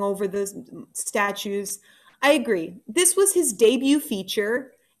going over the statues. I agree. This was his debut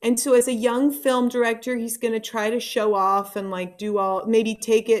feature. And so as a young film director, he's going to try to show off and like do all, maybe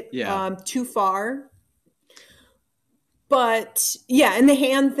take it too far. But yeah, and the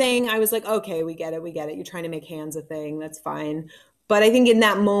hand thing, I was like, okay, we get it. You're trying to make hands a thing. That's fine. But I think in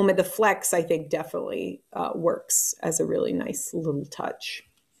that moment, the flex, I think definitely works as a really nice little touch.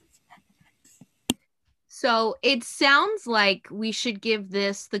 So it sounds like we should give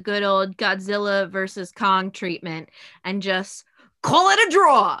this the good old Godzilla versus Kong treatment and just call it a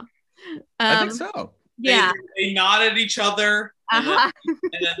draw. I think so. Yeah. They nod at each other, and then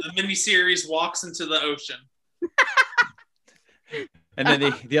the miniseries walks into the ocean. And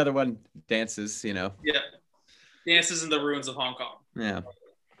then the other one dances, you know. Yeah. Dances in the ruins of Hong Kong. Yeah.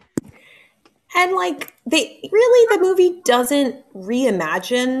 And like the movie doesn't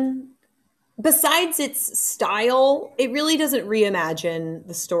reimagine, besides its style, it really doesn't reimagine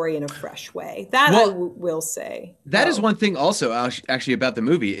the story in a fresh way. That I will say. That is one thing also actually about the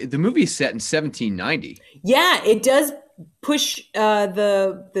movie. The movie is set in 1790. Yeah, it does push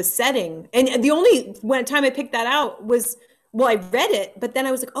the setting. And the only time I picked that out was, well, I read it, but then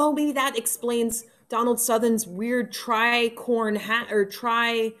I was like, oh, maybe that explains Donald Sutherland's weird tricorn hat or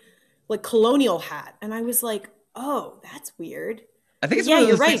colonial hat. And I was like, oh, that's weird. I think it's one of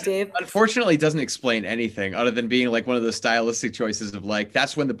those things, Dave. Unfortunately, it doesn't explain anything other than being like one of those stylistic choices of like,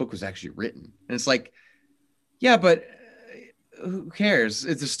 that's when the book was actually written. And it's like, yeah, but who cares?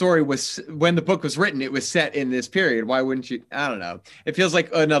 It's a story when the book was written, it was set in this period. Why wouldn't you? I don't know. It feels like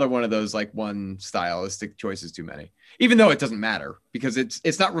another one of those like one stylistic choices too many, even though it doesn't matter because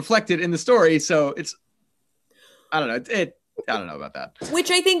it's not reflected in the story. So it's, I don't know. I don't know about that.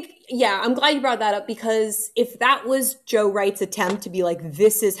 Which I think, yeah, I'm glad you brought that up because if that was Joe Wright's attempt to be like,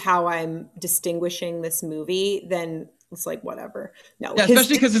 this is how I'm distinguishing this movie, then it's like, whatever. No, yeah,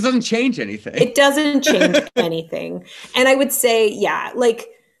 especially because it doesn't change anything. It doesn't change anything. And I would say, yeah, like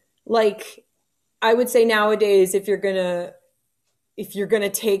I would say nowadays, if you're gonna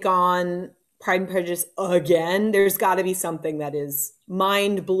take on Pride and Prejudice again, there's got to be something that is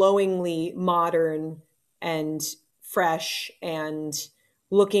mind-blowingly modern and fresh and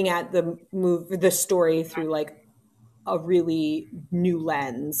looking at the story through like a really new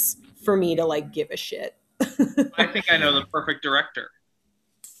lens for me to like give a shit. I think I know the perfect director.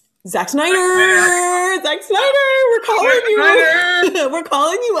 Zack Snyder! We're calling you. We're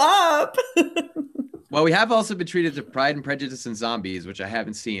calling you up. Well, we have also been treated to Pride and Prejudice and Zombies, which I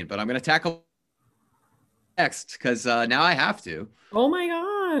haven't seen, but I'm going to tackle next because now I have to. Oh my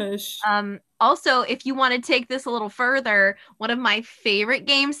gosh. Also, if you want to take this a little further, one of my favorite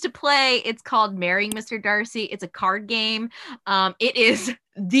games to play, it's called Marrying Mr. Darcy. It's a card game. It is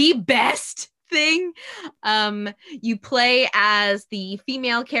the best thing. You play as the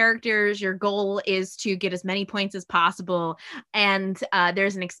female characters. Your goal is to get as many points as possible. And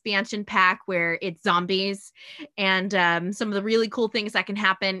there's an expansion pack where it's zombies. And some of the really cool things that can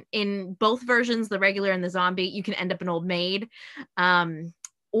happen in both versions, the regular and the zombie, you can end up an old maid.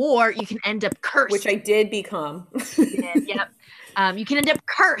 Or you can end up cursed. Which I did become. Yep. You can end up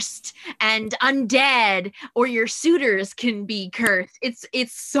cursed and undead, or your suitors can be cursed.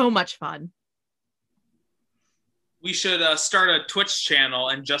 It's so much fun. We should start a Twitch channel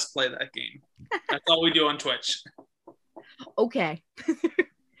and just play that game. That's all we do on Twitch. Okay.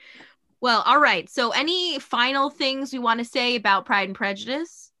 Well, all right. So any final things we want to say about Pride and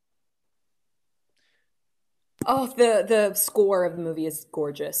Prejudice? Oh, the score of the movie is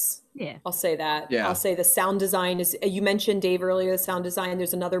gorgeous. Yeah. I'll say that. Yeah. I'll say the sound design is, you mentioned Dave earlier, the sound design.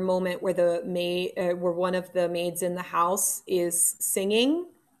 There's another moment where where one of the maids in the house is singing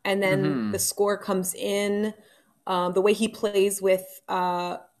and then the score comes in. The way he plays with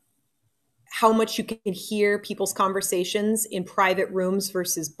how much you can hear people's conversations in private rooms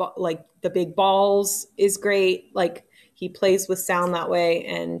versus like the big balls is great. Like he plays with sound that way,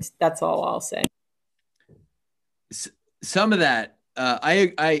 and that's all I'll say. Some of that,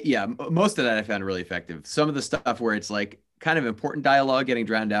 most of that I found really effective. Some of the stuff where it's like kind of important dialogue getting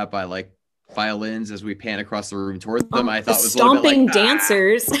drowned out by like violins as we pan across the room toward them, I thought was stomping a little bit like,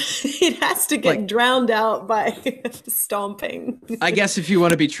 dancers. It has to get drowned out by stomping. I guess if you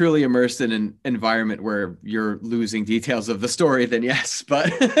want to be truly immersed in an environment where you're losing details of the story, then yes, but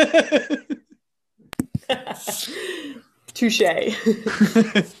touche.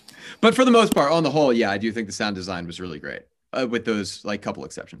 But for the most part, on the whole, yeah, I do think the sound design was really great, with those like couple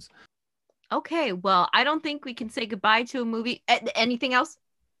exceptions. Okay, well, I don't think we can say goodbye to a movie. Anything else?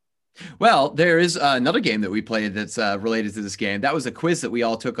 Well, there is another game that we played that's related to this game. That was a quiz that we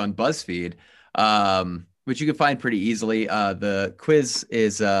all took on BuzzFeed, which you can find pretty easily. The quiz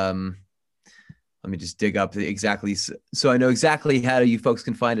is, let me just dig up exactly so I know exactly how you folks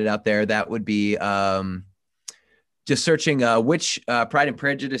can find it out there. That would be just searching which Pride and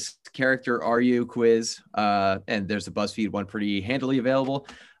Prejudice character are you quiz. And there's a BuzzFeed one pretty handily available.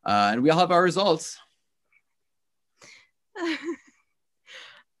 And we all have our results.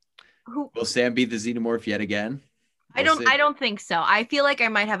 Will Sam be the xenomorph yet again? I don't think so. I feel like I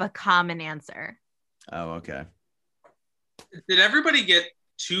might have a common answer. Oh, okay. Did everybody get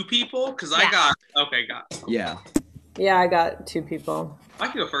 2 people? Because I got Yeah. Yeah, I got 2 people. I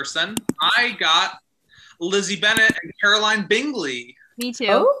can go first then. I got Lizzie Bennett and Caroline Bingley. Me too.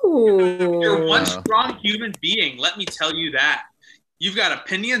 Oh. You're one strong human being. Let me tell you that. You've got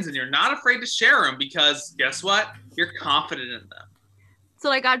opinions and you're not afraid to share them because guess what? You're confident in them.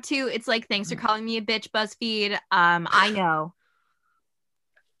 So I got 2. It's like, thanks for calling me a bitch, BuzzFeed. I know.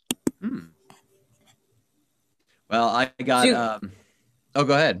 Well, I got. Oh,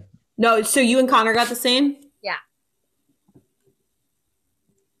 go ahead. No, so you and Connor got the same? Yeah.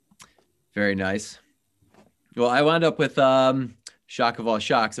 Very nice. Well, I wound up with shock of all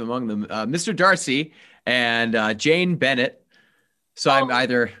shocks, among them Mr. Darcy and Jane Bennett. So I'm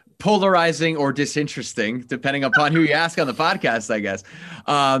either polarizing or disinteresting, depending upon who you ask on the podcast, I guess.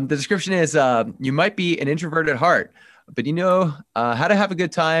 The description is you might be an introvert at heart, but you know how to have a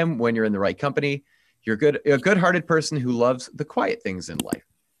good time when you're in the right company. You're a good-hearted person who loves the quiet things in life.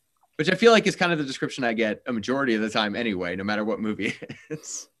 Which I feel like is kind of the description I get a majority of the time anyway, no matter what movie it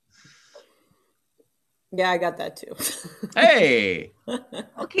is. Yeah, I got that too. Hey.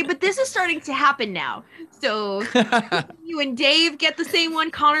 Okay, but this is starting to happen now. So you and Dave get the same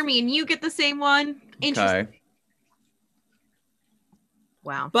one. Connor, me and you get the same one. Interesting. Okay.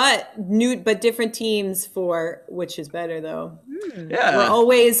 Wow. But different teams for which is better though. Yeah.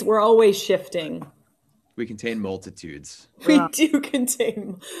 We're always shifting. We contain multitudes. We do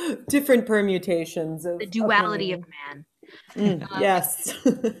contain different permutations of The duality of man. Yes.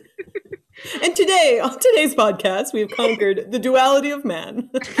 And today, on today's podcast, we've conquered the duality of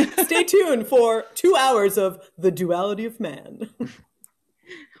man. Stay tuned for 2 hours of the duality of man.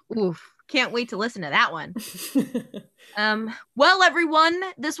 Oof. Can't wait to listen to that one. Well, everyone,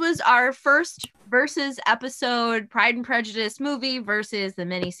 this was our first Versus episode, Pride and Prejudice movie versus the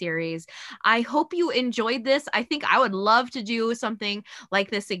miniseries. I hope you enjoyed this. I think I would love to do something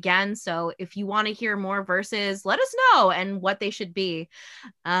like this again. So if you want to hear more Versus, let us know and what they should be.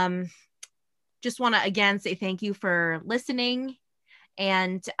 Just want to again say thank you for listening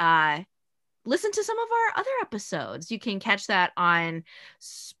and listen to some of our other episodes. You can catch that on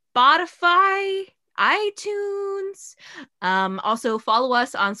Spotify, iTunes. Also follow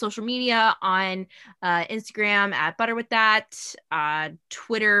us on social media on Instagram at Butter With That,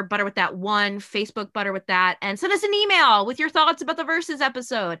 Twitter Butter With That 1, Facebook Butter With That, and send us an email with your thoughts about the Versus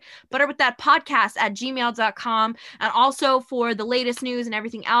episode, butterwiththatpodcast@gmail.com. And also for the latest news and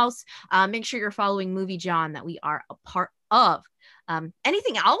everything else, make sure you're following Movie John that we are a part of.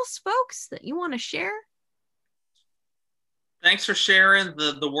 Anything else, folks, that you want to share? Thanks for sharing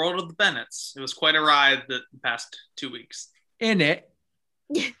the world of the Bennetts. It was quite a ride the past 2 weeks. In it.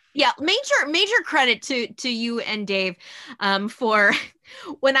 Yeah, major credit to you and Dave for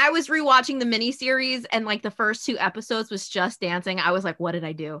when I was rewatching the miniseries and like the first 2 episodes was just dancing. I was like, what did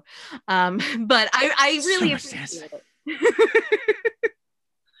I do? But I really appreciate it.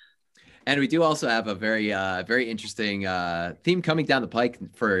 And we do also have a very interesting theme coming down the pike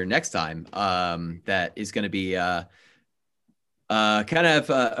for next time that is going to be kind of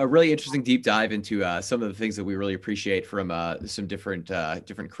a really interesting deep dive into some of the things that we really appreciate from some different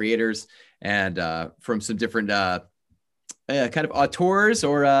creators and from some different kind of auteurs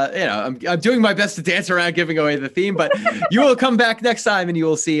or I'm doing my best to dance around giving away the theme, but you will come back next time and you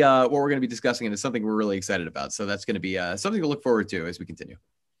will see what we're going to be discussing, and it's something we're really excited about. So that's going to be something to look forward to as we continue.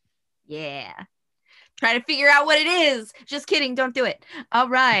 Yeah. Try to figure out what it is. Just kidding. Don't do it. All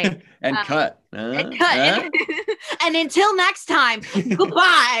right. And cut. And cut. And until next time,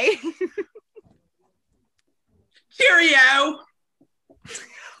 goodbye. Cheerio.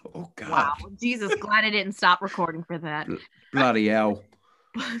 Oh, God. Wow. Jesus, glad I didn't stop recording for that. Bloody hell.